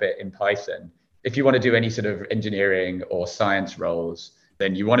program a bit in Python. If you want to do any sort of engineering or science roles,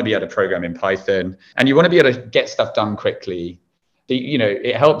 then you want to be able to program in Python, and you want to be able to get stuff done quickly.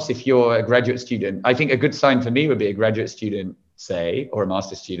 It helps if you're a graduate student. I think a good sign for me would be a graduate student, say, or a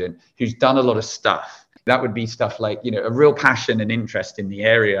master's student who's done a lot of stuff. That would be stuff like, a real passion and interest in the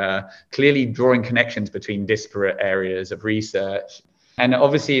area, clearly drawing connections between disparate areas of research. And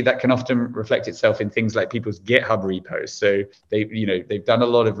obviously that can often reflect itself in things like people's GitHub repos. So they've done a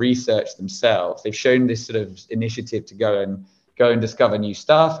lot of research themselves. They've shown this sort of initiative to go and discover new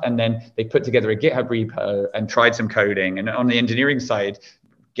stuff. And then they put together a GitHub repo and tried some coding. And on the engineering side,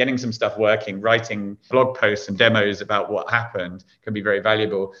 getting some stuff working, writing blog posts and demos about what happened can be very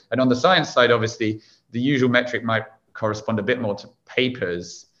valuable. And on the science side, obviously, the usual metric might correspond a bit more to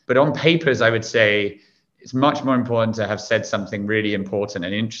papers. But on papers, I would say it's much more important to have said something really important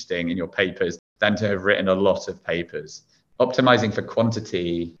and interesting in your papers than to have written a lot of papers. Optimizing for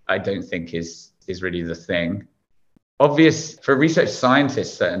quantity, I don't think is really the thing. Obvious for research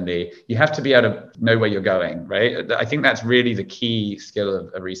scientists, certainly, you have to be able to know where you're going, right? I think that's really the key skill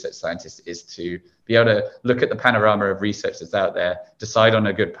of a research scientist, is to be able to look at the panorama of research that's out there, decide on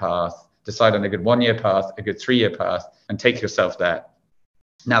a good path, decide on a good 1-year path, a good 3-year path, and take yourself there.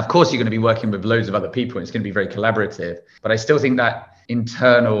 Now, of course, you're going to be working with loads of other people, and it's going to be very collaborative, but I still think that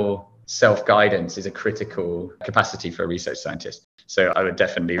internal self-guidance is a critical capacity for a research scientist. So I would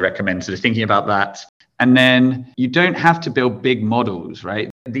definitely recommend sort of thinking about that. And then you don't have to build big models, right?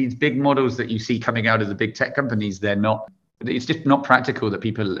 These big models that you see coming out of the big tech companies, it's just not practical that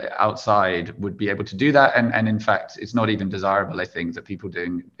people outside would be able to do that. And in fact, it's not even desirable, I think, that people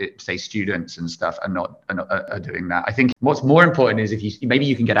doing it, say students and stuff, are doing that. I think what's more important is if maybe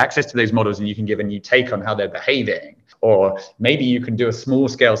you can get access to those models and you can give a new take on how they're behaving, or maybe you can do a small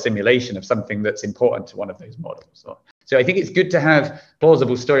scale simulation of something that's important to one of those models. So I think it's good to have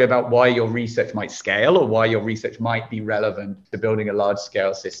plausible story about why your research might scale or why your research might be relevant to building a large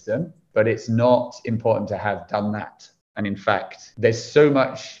scale system, but it's not important to have done that. And in fact, there's so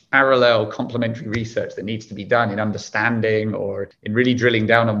much parallel complementary research that needs to be done in understanding or in really drilling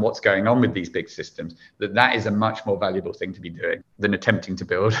down on what's going on with these big systems, that is a much more valuable thing to be doing than attempting to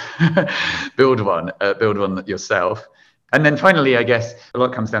build one yourself. And then finally, I guess a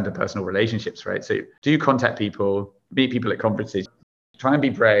lot comes down to personal relationships, right? So do contact people, meet people at conferences, try and be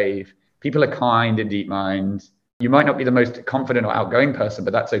brave. People are kind in DeepMind. You might not be the most confident or outgoing person,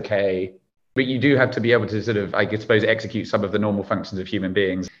 but that's okay. But you do have to be able to sort of, I suppose, execute some of the normal functions of human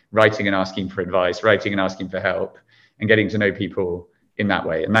beings, writing and asking for advice, writing and asking for help, and getting to know people in that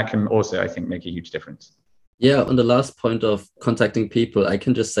way. And that can also, I think, make a huge difference. Yeah, on the last point of contacting people, I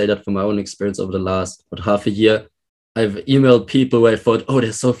can just say that from my own experience over the last half a year, I've emailed people where I thought, oh,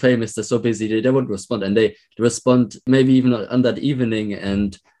 they're so famous, they're so busy, they won't respond. And they respond maybe even on that evening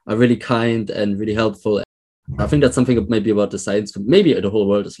and are really kind and really helpful. I think that's something maybe about the science, maybe the whole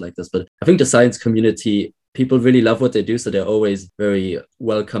world is like this, but I think the science community, people really love what they do. So they're always very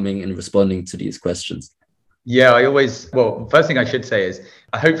welcoming and responding to these questions. Yeah, first thing I should say is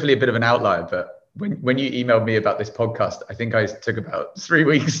hopefully a bit of an outlier, but when you emailed me about this podcast, I think I took about 3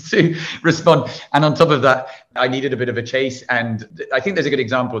 weeks to respond. And on top of that, I needed a bit of a chase. And I think there's a good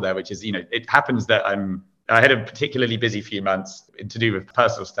example there, which is, it happens that I had a particularly busy few months to do with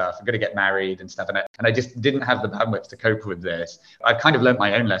personal stuff. I'm going to get married and stuff. And I just didn't have the bandwidth to cope with this. I've kind of learned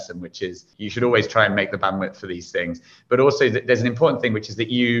my own lesson, which is you should always try and make the bandwidth for these things. But also there's an important thing, which is that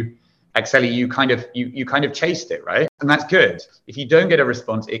you kind of chased it, right? And that's good. If you don't get a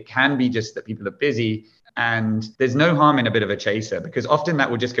response, it can be just that people are busy. And there's no harm in a bit of a chaser, because often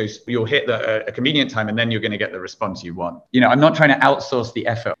that will just go, you'll hit a convenient time and then you're going to get the response you want. I'm not trying to outsource the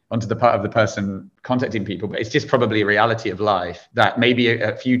effort onto the part of the person contacting people, but it's just probably a reality of life that maybe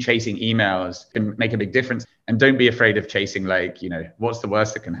a few chasing emails can make a big difference. And don't be afraid of chasing, what's the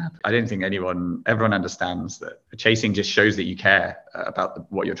worst that can happen? I don't think everyone understands that chasing just shows that you care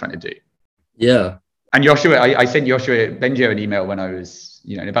about what you're trying to do. Yeah. And Joshua, I sent Joshua Benjo an email when I was,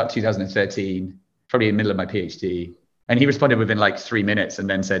 in about 2013, probably in the middle of my PhD. And he responded within 3 minutes and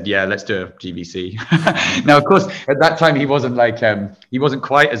then said, yeah, let's do a GVC. Now, of course, at that time, he wasn't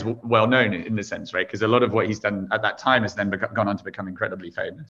quite as well known in the sense, right? Because a lot of what he's done at that time has then gone on to become incredibly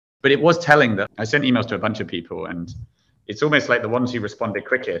famous. But it was telling that I sent emails to a bunch of people, and it's almost like the ones who responded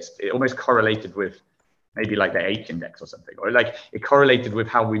quickest, it almost correlated with maybe the H index or something, or it correlated with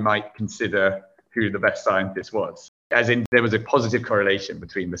how we might consider who the best scientist was. As in, there was a positive correlation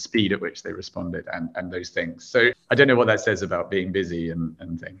between the speed at which they responded and those things. So I don't know what that says about being busy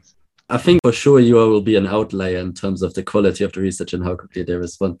and things. I think for sure you will be an outlier in terms of the quality of the research and how quickly they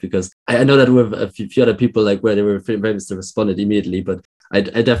respond, because I know that with a few other people, where they were famous, they responded immediately, but I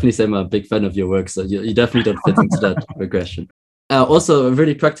definitely say I'm a big fan of your work. So you definitely don't fit into that regression. Also, a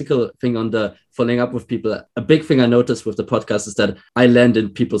really practical thing on the following up with people. A big thing I noticed with the podcast is that I land in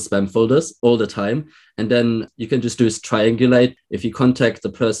people's spam folders all the time. And then you can just do is triangulate. If you contact the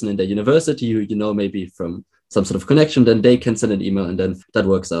person in the university who maybe from some sort of connection, then they can send an email and then that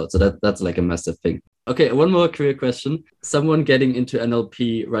works out. So that's a massive thing. Okay, one more career question. Someone getting into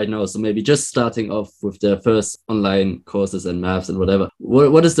NLP right now, so maybe just starting off with their first online courses and maths and whatever.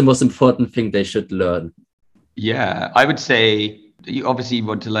 What is the most important thing they should learn? Yeah, I would say you obviously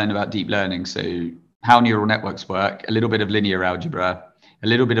want to learn about deep learning. So how neural networks work, a little bit of linear algebra, a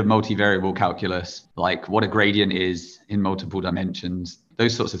little bit of multivariable calculus, like what a gradient is in multiple dimensions,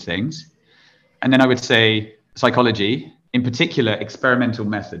 those sorts of things. And then I would say psychology, in particular, experimental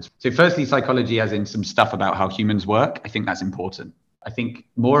methods. So firstly, psychology as in some stuff about how humans work. I think that's important. I think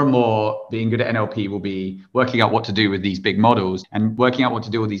more and more being good at NLP will be working out what to do with these big models, and working out what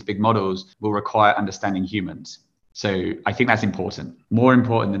to do with these big models will require understanding humans. So I think that's important, more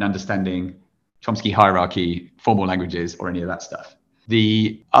important than understanding Chomsky hierarchy, formal languages, or any of that stuff.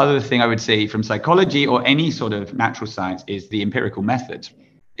 The other thing I would say from psychology or any sort of natural science is the empirical method.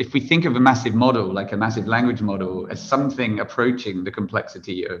 If we think of a massive model, like a massive language model, as something approaching the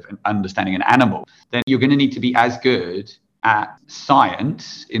complexity of understanding an animal, then you're going to need to be as good at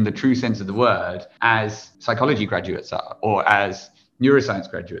science in the true sense of the word as psychology graduates are, or as neuroscience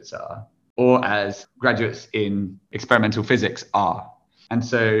graduates are, or as graduates in experimental physics are. And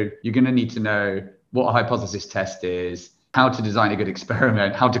so you're going to need to know what a hypothesis test is, how to design a good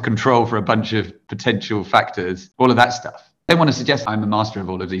experiment, how to control for a bunch of potential factors, all of that stuff. I don't want to suggest I'm a master of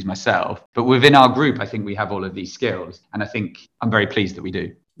all of these myself, but within our group, I think we have all of these skills. And I think I'm very pleased that we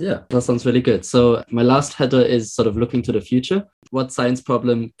do. Yeah, that sounds really good. So my last header is sort of looking to the future. What science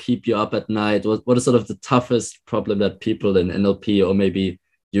problem keep you up at night? What is sort of the toughest problem that people in NLP or maybe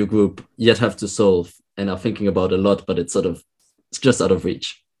your group yet have to solve and are thinking about a lot, but it's just out of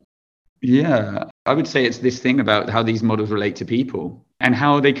reach? Yeah, I would say it's this thing about how these models relate to people and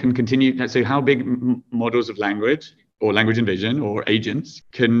how they can continue. So how big models of language or language and vision or agents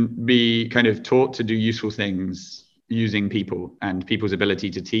can be kind of taught to do useful things using people and people's ability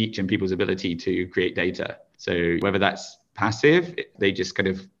to teach and people's ability to create data. So whether that's passive, they just kind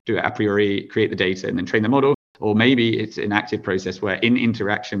of do it a priori, create the data and then train the model, or maybe it's an active process where in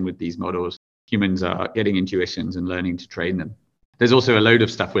interaction with these models, humans are getting intuitions and learning to train them. There's also a load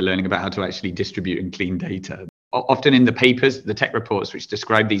of stuff we're learning about how to actually distribute and clean data. Often in the papers, the tech reports which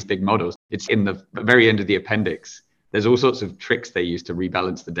describe these big models, it's in the very end of the appendix. There's all sorts of tricks they use to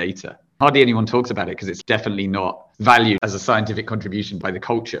rebalance the data. Hardly anyone talks about it because it's definitely not valued as a scientific contribution by the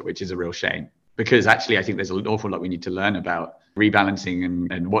culture, which is a real shame. Because actually, I think there's an awful lot we need to learn about rebalancing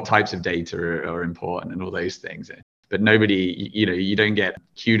and what types of data are important and all those things. But nobody, you don't get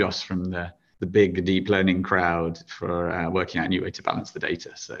kudos from the big deep learning crowd for working out a new way to balance the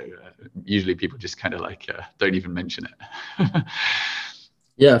data. So usually people just kind of don't even mention it.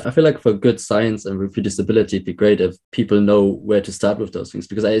 Yeah, I feel like for good science and reproducibility, it'd be great if people know where to start with those things,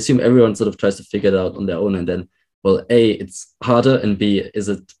 because I assume everyone sort of tries to figure it out on their own. And then, well, A, it's harder, and B, is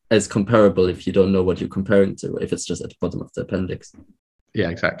it as comparable if you don't know what you're comparing to, if it's just at the bottom of the appendix? Yeah,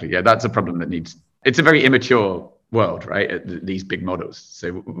 exactly. Yeah, that's a problem it's a very immature world, right? These big models.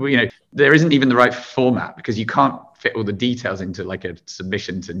 So, there isn't even the right format because you can't fit all the details into a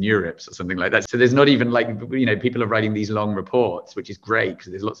submission to NeurIPS or something like that. So there's not even people are writing these long reports, which is great because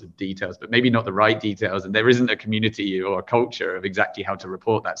there's lots of details, but maybe not the right details. And there isn't a community or a culture of exactly how to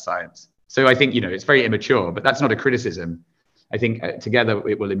report that science. So I think, it's very immature, but that's not a criticism. I think together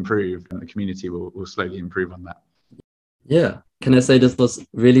it will improve, and the community will slowly improve on that. Yeah. Can I say this was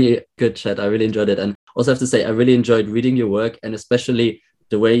really good chat? I really enjoyed it. And also have to say, I really enjoyed reading your work, and especially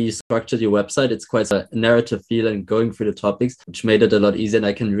the way you structured your website. It's quite a narrative feel and going through the topics, which made it a lot easier. And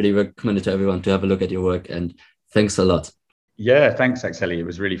I can really recommend it to everyone to have a look at your work. And thanks a lot. Yeah, thanks, Axeli. It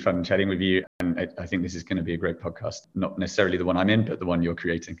was really fun chatting with you. And I think this is going to be a great podcast. Not necessarily the one I'm in, but the one you're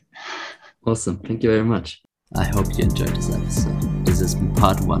creating. Awesome. Thank you very much. I hope you enjoyed this episode. This has been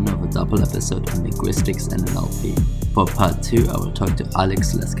part 1 of a double episode on linguistics and NLP. For part 2, I will talk to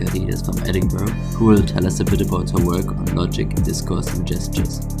Alex Lascarides from Edinburgh, who will tell us a bit about her work on logic, discourse, and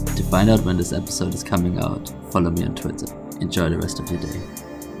gestures. To find out when this episode is coming out, follow me on Twitter. Enjoy the rest of your day.